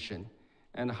transition.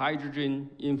 And hydrogen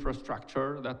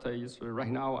infrastructure that is right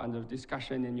now under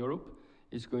discussion in Europe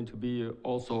is going to be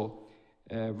also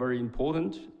very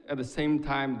important. At the same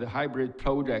time, the hybrid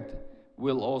project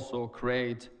will also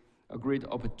create a great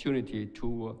opportunity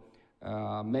to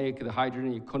make the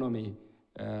hydrogen economy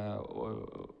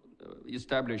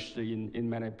established in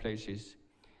many places.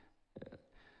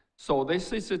 So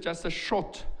this is just a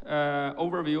short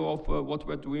overview of what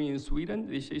we're doing in Sweden.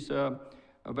 This is a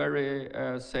very,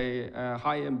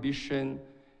 high ambition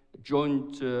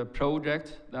joint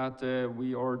project that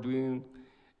we are doing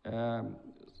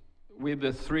with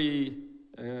the 3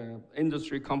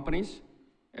 industry companies,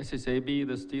 SSAB,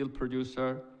 the steel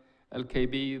producer,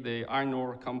 LKB, the iron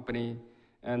ore company,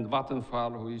 and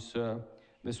Vattenfall, who is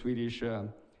the Swedish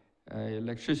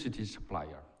electricity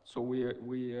supplier. So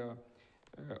we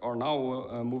are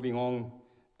now moving on,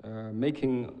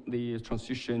 making the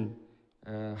transition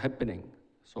happening.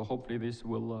 So hopefully this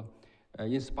will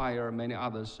inspire many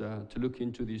others to look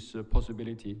into this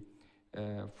possibility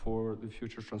for the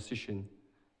future transition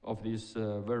of this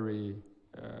very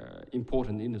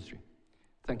important industry.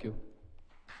 Thank you.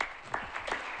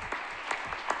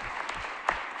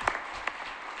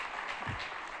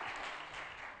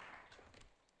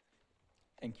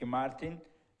 Thank you, Martin.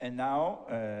 And now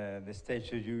the stage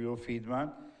to Julio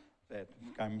Friedman, that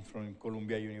coming from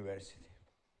Columbia University.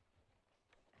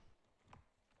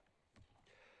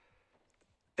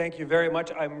 Thank you very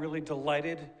much. I'm really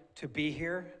delighted to be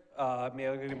here. Me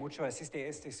alegra mucho asistir a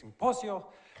este simposio.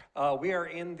 We are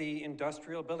in the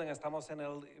industrial building. Estamos en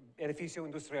el edificio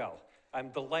industrial. I'm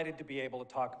delighted to be able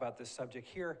to talk about this subject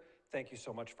here. Thank you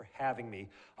so much for having me.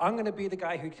 I'm going to be the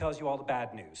guy who tells you all the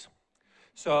bad news.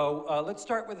 So let's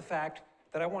start with the fact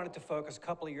that I wanted to focus a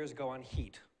couple of years ago on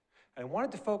heat. I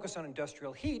wanted to focus on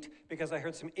industrial heat because I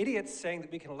heard some idiots saying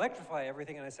that we can electrify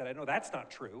everything, and I said, I know that's not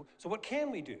true, so what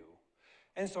can we do?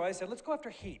 And so I said, let's go after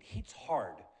heat. Heat's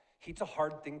hard. Heat's a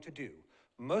hard thing to do.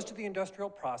 Most of the industrial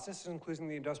processes, including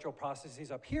the industrial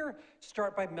processes up here,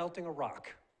 start by melting a rock.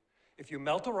 If you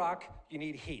melt a rock, you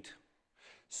need heat.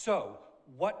 So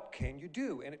what can you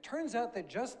do? And it turns out that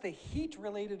just the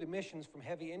heat-related emissions from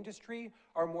heavy industry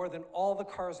are more than all the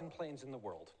cars and planes in the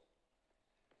world.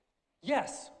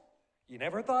 Yes, you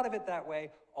never thought of it that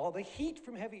way. All the heat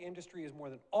from heavy industry is more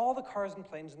than all the cars and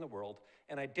planes in the world,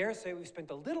 and I dare say we've spent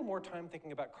a little more time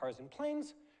thinking about cars and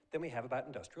planes than we have about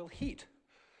industrial heat.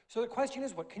 So the question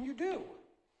is, what can you do?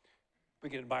 We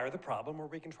can admire the problem, or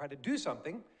we can try to do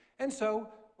something, and so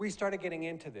we started getting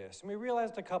into this, and we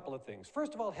realized a couple of things.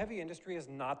 First of all, heavy industry is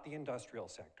not the industrial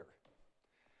sector.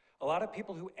 A lot of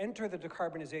people who enter the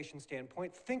decarbonization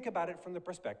standpoint think about it from the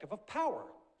perspective of power,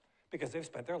 because they've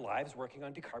spent their lives working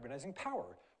on decarbonizing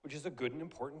power, which is a good and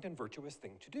important and virtuous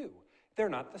thing to do. They're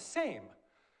not the same.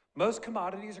 Most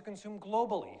commodities are consumed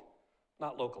globally,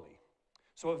 not locally.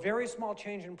 So a very small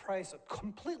change in price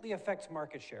completely affects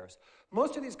market shares.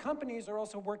 Most of these companies are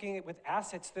also working with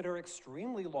assets that are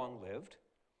extremely long-lived,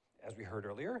 as we heard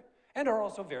earlier, and are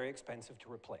also very expensive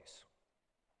to replace.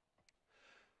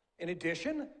 In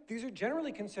addition, these are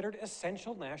generally considered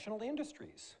essential national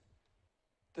industries.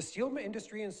 The steel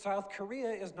industry in South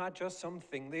Korea is not just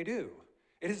something they do.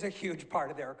 It is a huge part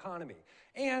of their economy.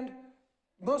 And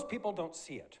most people don't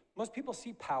see it. Most people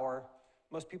see power,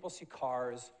 most people see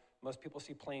cars, most people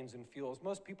see planes and fuels.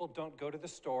 Most people don't go to the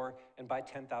store and buy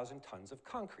 10,000 tons of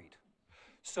concrete.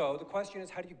 So the question is,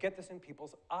 how do you get this in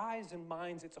people's eyes and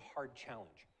minds? It's a hard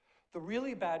challenge. The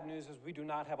really bad news is we do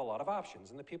not have a lot of options,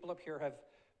 and the people up here have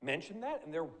mentioned that,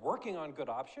 and they're working on good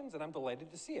options, and I'm delighted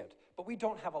to see it. But we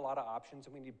don't have a lot of options,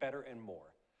 and we need better and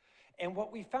more. And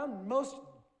what we found most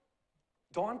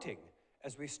daunting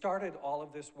as we started all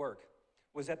of this work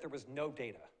was that there was no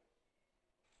data.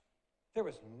 There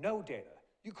was no data.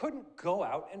 You couldn't go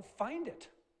out and find it.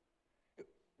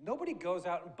 Nobody goes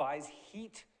out and buys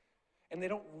heat, and they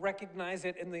don't recognize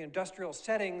it in the industrial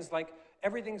settings, like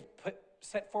everything's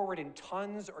set forward in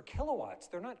tons or kilowatts.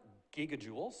 They're not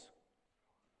gigajoules.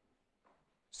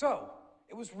 So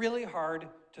it was really hard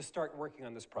to start working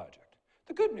on this project.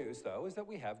 The good news, though, is that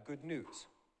we have good news.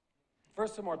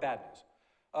 First, some more bad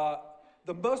news.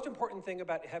 The most important thing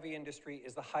about heavy industry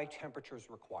is the high temperatures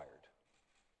required.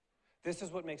 This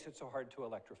is what makes it so hard to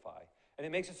electrify, and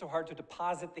it makes it so hard to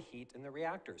deposit the heat in the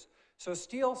reactors. So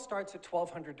steel starts at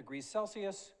 1,200 degrees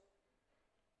Celsius.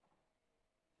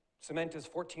 Cement is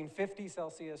 1,450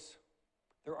 Celsius.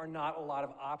 There are not a lot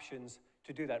of options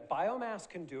to do that. Biomass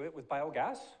can do it with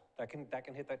biogas. That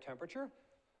can hit that temperature.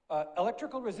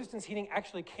 Electrical resistance heating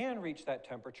actually can reach that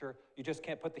temperature. You just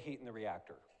can't put the heat in the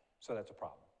reactor. So that's a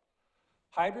problem.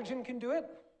 Hydrogen can do it.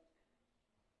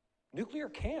 Nuclear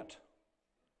can't.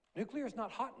 Nuclear is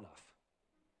not hot enough.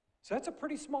 So that's a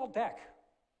pretty small deck.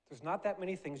 There's not that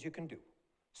many things you can do.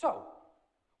 So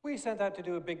we sent out to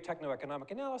do a big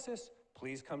techno-economic analysis.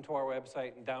 Please come to our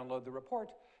website and download the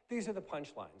report. These are the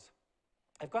punchlines.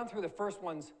 I've gone through the first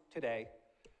ones today,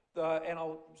 and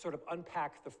I'll sort of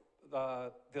unpack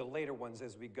the later ones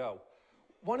as we go.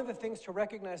 One of the things to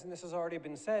recognize, and this has already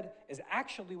been said, is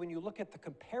actually when you look at the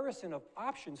comparison of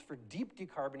options for deep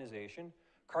decarbonization,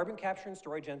 carbon capture and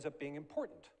storage ends up being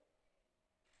important.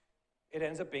 It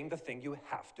ends up being the thing you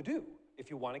have to do. If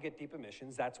you want to get deep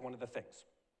emissions, that's one of the things.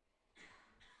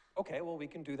 Okay, well, we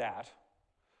can do that.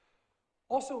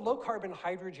 Also, low carbon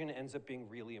hydrogen ends up being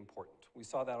really important. We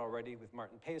saw that already with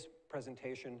Martin Pei's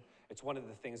presentation. It's one of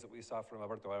the things that we saw from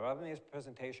Abate's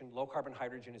presentation. Low carbon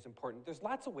hydrogen is important. There's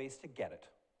lots of ways to get it.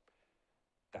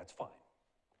 That's fine.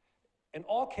 In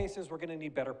all cases, we're going to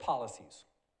need better policies.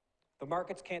 The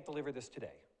markets can't deliver this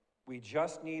today. We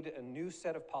just need a new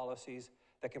set of policies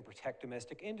that can protect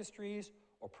domestic industries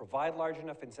or provide large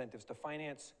enough incentives to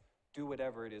finance, do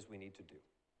whatever it is we need to do.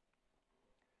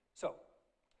 So,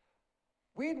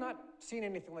 we had not seen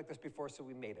anything like this before, so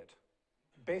we made it.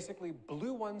 Basically,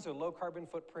 blue ones are low carbon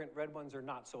footprint, red ones are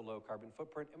not so low carbon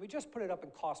footprint, and we just put it up in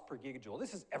cost per gigajoule.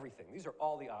 This is everything. These are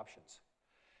all the options.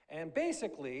 And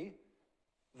basically,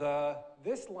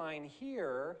 this line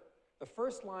here, the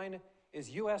first line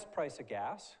is US price of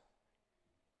gas,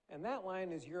 and that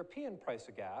line is European price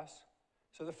of gas.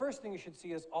 So the first thing you should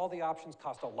see is all the options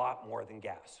cost a lot more than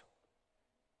gas.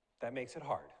 That makes it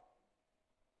hard.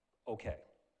 Okay.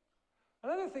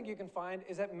 Another thing you can find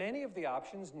is that many of the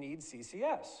options need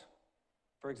CCS.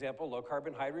 For example, low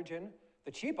carbon hydrogen,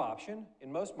 the cheap option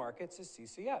in most markets is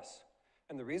CCS.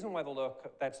 And the reason why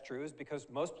that's true is because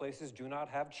most places do not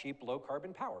have cheap low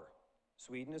carbon power.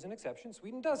 Sweden is an exception.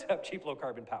 Sweden does have cheap low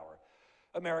carbon power.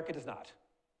 America does not.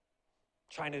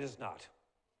 China does not.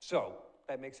 So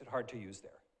that makes it hard to use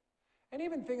there. And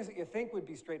even things that you think would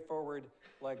be straightforward,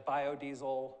 like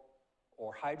biodiesel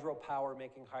or hydropower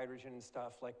making hydrogen and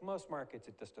stuff, like most markets,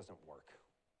 it just doesn't work.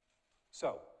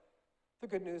 So the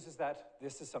good news is that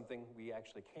this is something we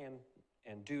actually can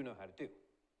and do know how to do.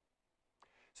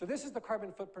 So this is the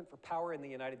carbon footprint for power in the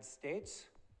United States.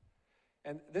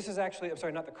 And this is actually, I'm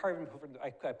sorry, not the carbon footprint.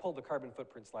 I pulled the carbon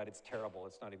footprint slide. It's terrible.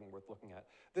 It's not even worth looking at.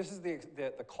 This is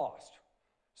the cost.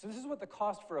 So this is what the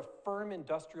cost for a firm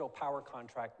industrial power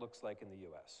contract looks like in the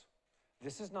US.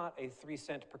 This is not a 3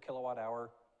 cent per kilowatt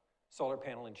hour solar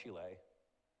panel in Chile.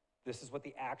 This is what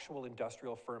the actual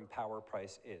industrial firm power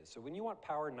price is. So when you want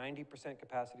power, 90%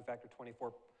 capacity factor,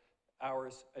 24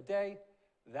 hours a day,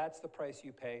 that's the price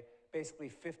you pay, basically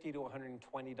 $50 to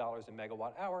 $120 a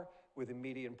megawatt hour, with a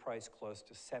median price close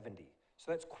to 70.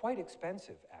 So that's quite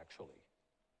expensive, actually.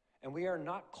 And we are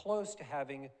not close to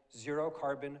having zero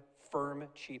carbon, firm,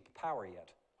 cheap power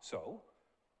yet. So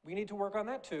we need to work on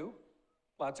that too.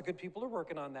 Lots of good people are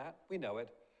working on that, we know it.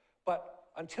 But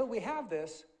until we have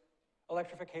this,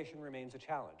 electrification remains a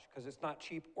challenge because it's not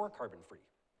cheap or carbon free.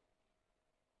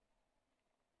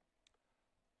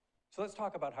 So let's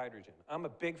talk about hydrogen. I'm a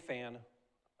big fan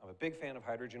of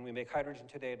hydrogen. We make hydrogen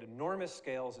today at enormous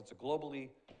scales. It's a globally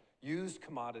used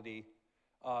commodity,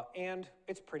 and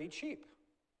it's pretty cheap.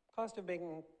 Cost of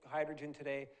making hydrogen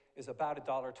today is about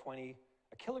 $1.20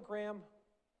 a kilogram,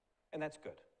 and that's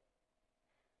good.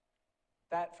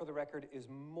 That, for the record, is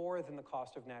more than the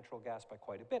cost of natural gas by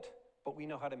quite a bit, but we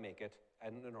know how to make it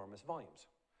at enormous volumes.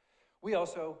 We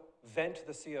also vent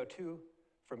the CO2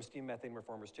 from steam methane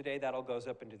reformers today. That all goes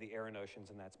up into the air and oceans,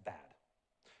 and that's bad.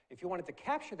 If you wanted to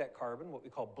capture that carbon, what we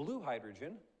call blue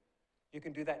hydrogen, you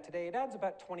can do that today. It adds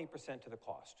about 20% to the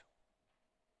cost.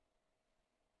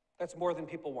 That's more than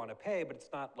people want to pay, but it's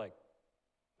not like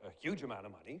a huge amount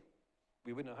of money.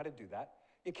 We would know how to do that.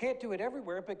 You can't do it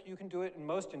everywhere, but you can do it in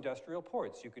most industrial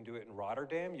ports. You can do it in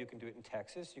Rotterdam, you can do it in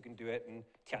Texas, you can do it in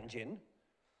Tianjin,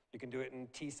 you can do it in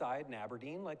Teesside and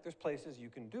Aberdeen. Like, there's places you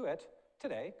can do it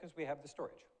today because we have the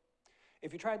storage.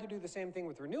 If you tried to do the same thing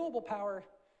with renewable power,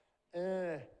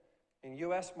 in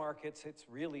US markets, it's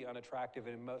really unattractive,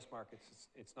 and in most markets,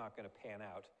 it's not going to pan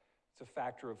out. It's a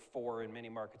factor of 4. In many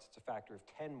markets, it's a factor of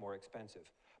 10 more expensive.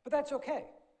 But that's okay.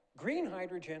 Green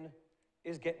hydrogen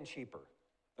is getting cheaper.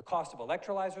 The cost of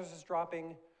electrolyzers is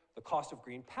dropping. The cost of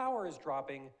green power is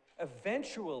dropping.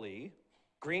 Eventually,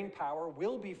 green power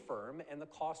will be firm, and the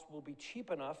cost will be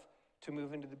cheap enough to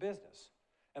move into the business.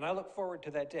 And I look forward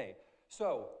to that day.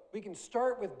 So we can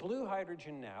start with blue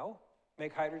hydrogen now,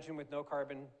 make hydrogen with no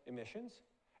carbon emissions,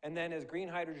 and then as green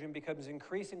hydrogen becomes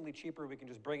increasingly cheaper, we can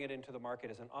just bring it into the market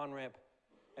as an on-ramp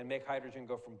and make hydrogen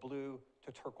go from blue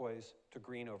to turquoise to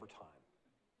green over time.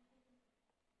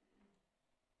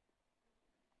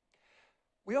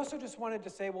 We also just wanted to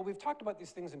say, well, we've talked about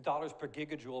these things in dollars per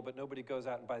gigajoule, but nobody goes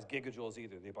out and buys gigajoules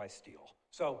either. They buy steel.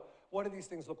 So what do these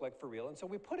things look like for real? And so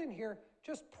we put in here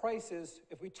just prices.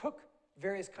 If we took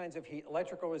various kinds of heat,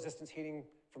 electrical resistance heating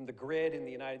from the grid in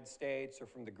the United States or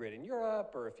from the grid in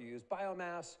Europe, or if you use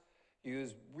biomass,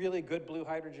 use really good blue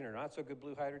hydrogen or not so good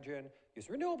blue hydrogen, use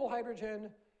renewable hydrogen,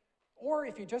 or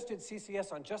if you just did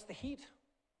CCS on just the heat,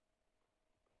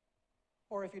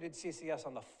 or if you did CCS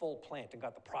on the full plant and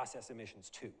got the process emissions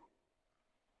too.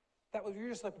 You're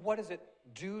just like, what does it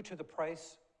do to the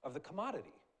price of the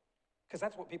commodity? Because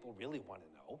that's what people really want to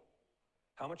know.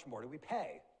 How much more do we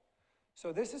pay?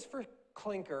 So this is for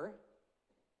clinker,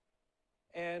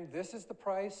 and this is the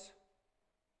price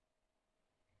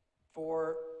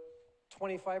for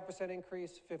 25%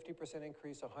 increase, 50%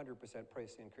 increase, 100%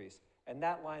 price increase. And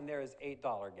that line there is $8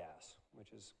 gas,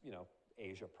 which is,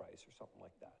 Asia price or something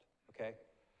like that, okay?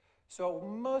 So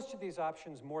most of these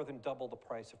options more than double the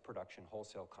price of production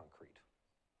wholesale concrete.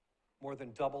 More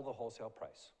than double the wholesale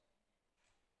price.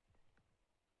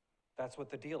 That's what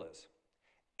the deal is.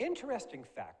 Interesting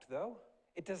fact, though,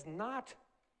 it does not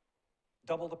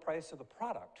double the price of the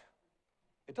product.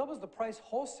 It doubles the price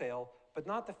wholesale, but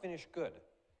not the finished good.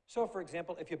 So, for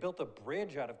example, if you built a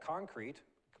bridge out of concrete,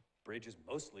 bridge is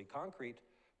mostly concrete,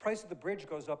 price of the bridge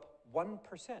goes up 1%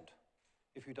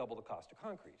 if you double the cost of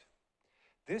concrete.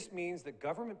 This means that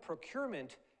government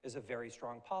procurement is a very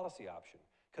strong policy option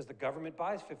because the government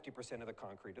buys 50% of the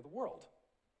concrete of the world.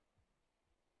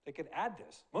 They could add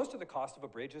this. Most of the cost of a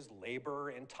bridge is labor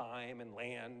and time and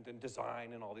land and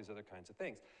design and all these other kinds of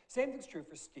things. Same thing's true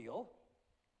for steel.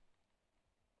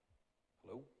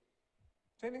 Hello?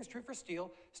 Same thing's true for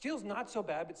steel. Steel's not so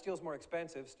bad, but steel's more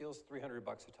expensive. Steel's $300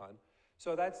 a ton.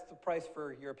 So that's the price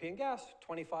for European gas,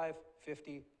 25,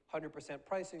 50, 100%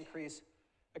 price increase.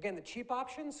 Again, the cheap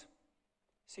options,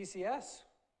 CCS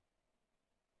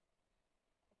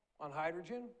on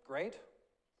hydrogen, great.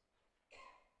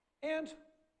 And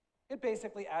it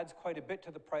basically adds quite a bit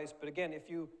to the price, but again, if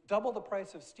you double the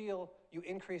price of steel, you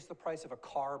increase the price of a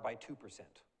car by 2%.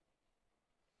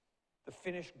 The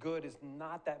finished good is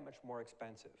not that much more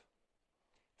expensive.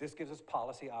 This gives us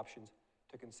policy options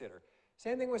to consider.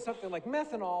 Same thing with something like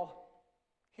methanol.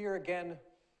 Here again,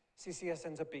 CCS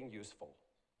ends up being useful.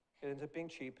 It ends up being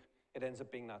cheap. It ends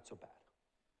up being not so bad.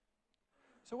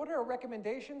 So what are our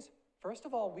recommendations? First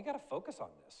of all, we got to focus on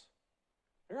this.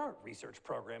 There aren't research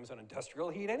programs on industrial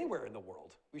heat anywhere in the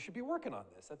world. We should be working on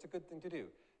this. That's a good thing to do.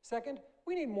 Second,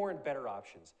 we need more and better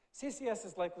options. CCS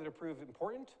is likely to prove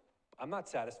important. I'm not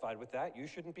satisfied with that. You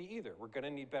shouldn't be either. We're going to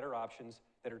need better options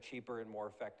that are cheaper and more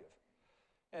effective.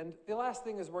 And the last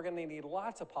thing is we're going to need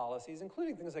lots of policies,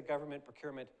 including things like government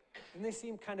procurement, and they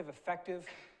seem kind of effective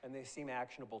and they seem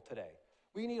actionable today.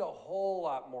 We need a whole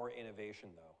lot more innovation,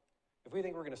 though. If we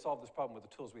think we're going to solve this problem with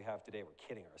the tools we have today, we're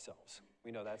kidding ourselves.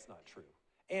 We know that's not true.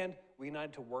 And we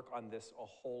need to work on this a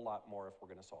whole lot more if we're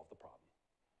going to solve the problem.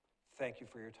 Thank you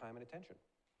for your time and attention.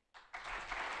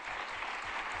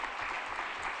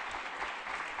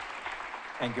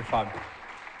 Thank you, Fabio.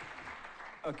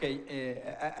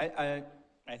 Okay,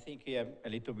 I think we have a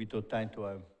little bit of time to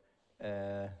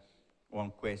have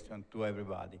one question to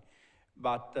everybody.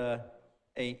 But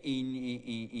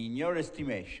in your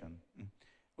estimation,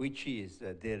 which is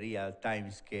the real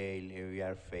time scale we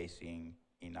are facing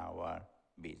in our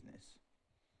business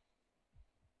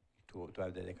to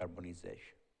have the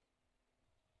decarbonization?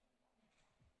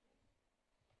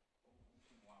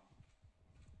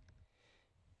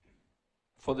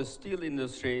 For the steel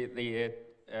industry, the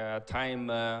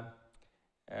time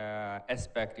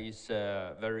aspect is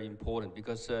very important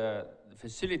because the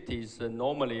facilities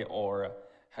normally are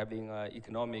having an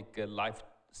economic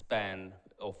lifespan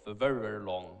of very, very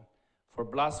long. For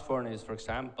blast furnace, for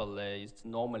example, it's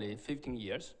normally 15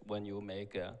 years when you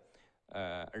make a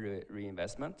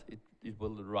reinvestment. It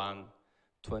will run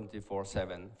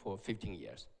 24/7 for 15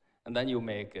 years. And then you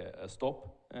make a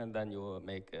stop, and then you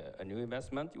make a new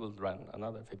investment, you will run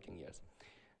another 15 years.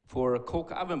 For a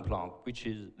coke oven plant, which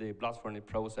is the blast furnace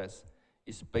process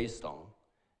is based on,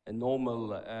 a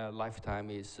normal lifetime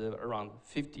is around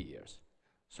 50 years.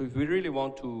 So if we really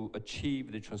want to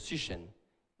achieve the transition,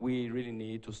 we really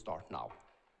need to start now,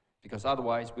 because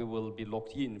otherwise we will be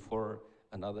locked in for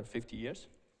another 50 years,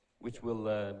 which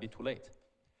will be too late.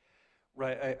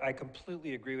 Right, I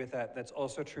completely agree with that. That's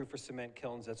also true for cement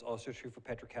kilns. That's also true for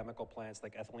petrochemical plants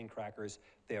like ethylene crackers.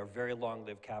 They are very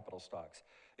long-lived capital stocks.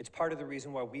 It's part of the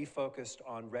reason why we focused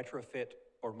on retrofit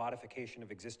or modification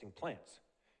of existing plants.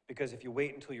 Because if you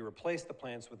wait until you replace the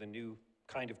plants with a new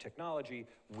kind of technology,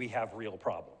 we have real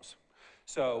problems.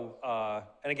 So,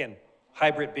 and again,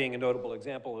 hybrid being a notable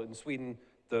example. In Sweden,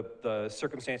 the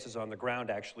circumstances on the ground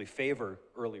actually favor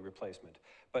early replacement.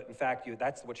 But in fact,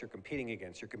 that's what you're competing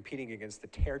against. You're competing against the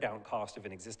tear-down cost of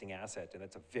an existing asset, and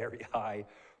that's a very high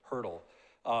hurdle.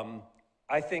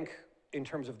 I think in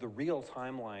terms of the real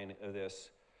timeline of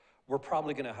this, we're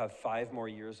probably going to have 5 more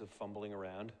years of fumbling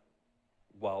around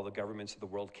while the governments of the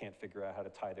world can't figure out how to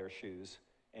tie their shoes,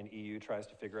 and EU tries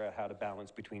to figure out how to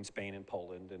balance between Spain and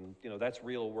Poland. And that's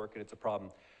real work, and it's a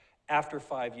problem. After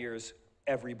 5 years,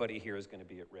 everybody here is going to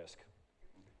be at risk.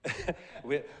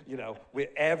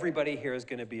 Everybody here is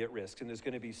going to be at risk, and there's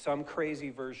going to be some crazy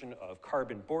version of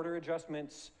carbon border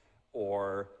adjustments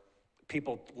or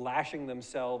people lashing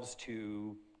themselves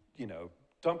to,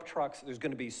 dump trucks. There's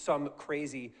going to be some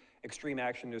crazy extreme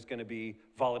action. There's going to be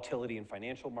volatility in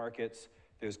financial markets.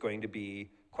 There's going to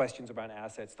be questions about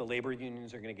assets. The labor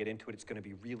unions are going to get into it. It's going to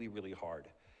be really, really hard.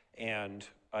 And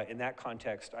in that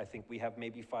context, I think we have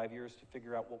maybe 5 years to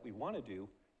figure out what we want to do,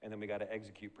 and then we got to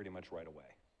execute pretty much right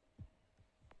away.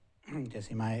 Yes,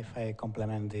 if I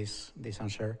complement this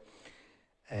answer,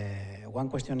 one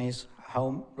question is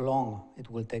how long it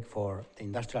will take for the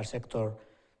industrial sector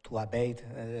to abate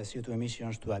CO2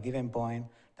 emissions to a given point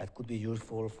that could be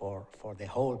useful for the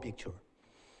whole picture.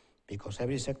 Because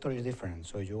every sector is different.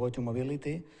 So if you go to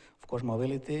mobility, of course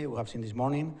mobility, we have seen this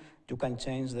morning, you can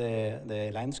change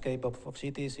the landscape of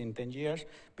cities in 10 years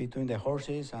between the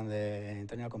horses and the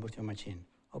internal combustion machine.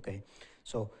 Okay,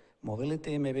 so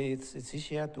mobility, maybe it's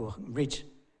easier to reach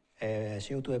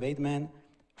CO2 abatement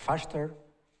faster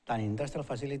than industrial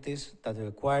facilities that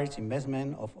requires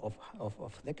investment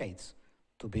of decades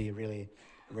to be really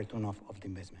return of the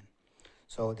investment.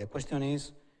 So the question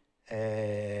is,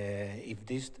 if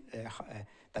this,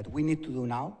 that we need to do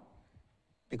now,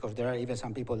 because there are even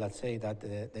some people that say that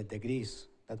the degrees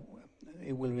that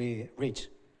it will be reached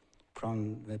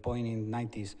from the point in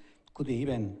 90s could be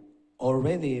even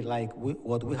already like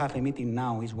what we have emitting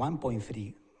now is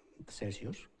 1.3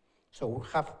 Celsius. So we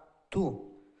have two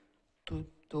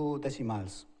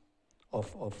decimals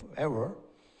of error.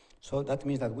 So that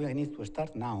means that we need to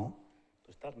start now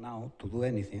to do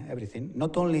everything,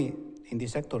 not only in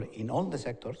this sector, in all the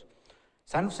sectors.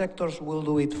 Some sectors will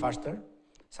do it faster,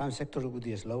 some sectors will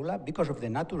do it slower because of the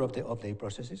nature of the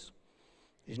processes.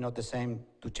 It's not the same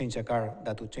to change a car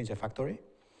than to change a factory.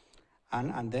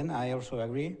 And then I also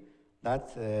agree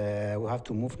that we have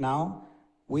to move now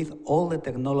with all the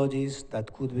technologies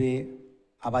that could be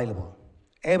available.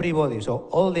 Everybody, so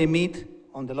all the meat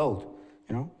on the load,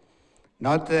 you know?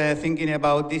 Not thinking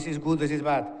about this is good, this is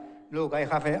bad. Look, I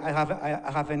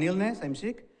have an illness, I'm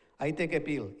sick, I take a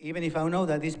pill, even if I know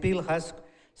that this pill has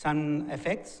some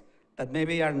effects that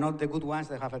maybe are not the good ones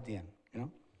that I have at the end, you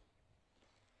know?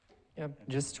 Yeah,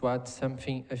 just to add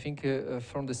something, I think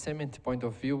from the cement point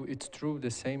of view, it's true,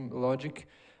 the same logic,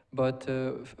 but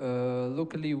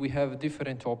locally we have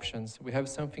different options. We have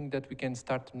something that we can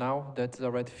start now that's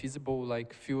already feasible,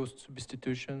 like fuel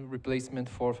substitution, replacement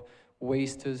for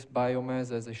wastes,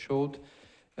 biomass, as I showed,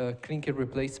 clinker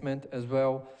replacement as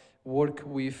well, work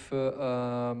with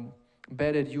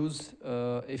better use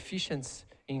efficiency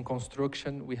in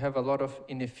construction. We have a lot of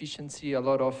inefficiency, a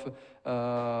lot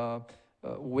of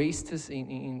wastes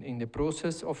in the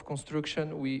process of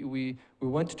construction. We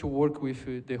want to work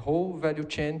with the whole value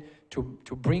chain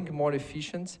to bring more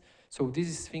efficiency. So this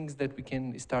is things that we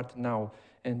can start now.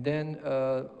 And then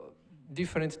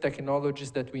different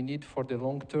technologies that we need for the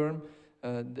long term,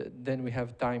 then we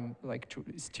have time like to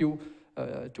still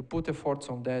to put efforts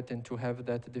on that and to have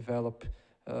that develop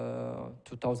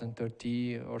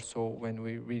 2030 or so when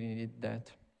we really need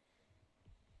that.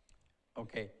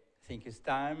 Okay, I think it's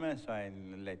time, so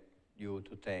I'll let you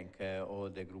to thank all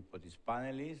the group of these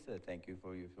panelists. Thank you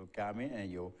for coming and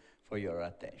you for your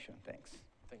attention. Thanks.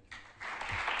 Thank you.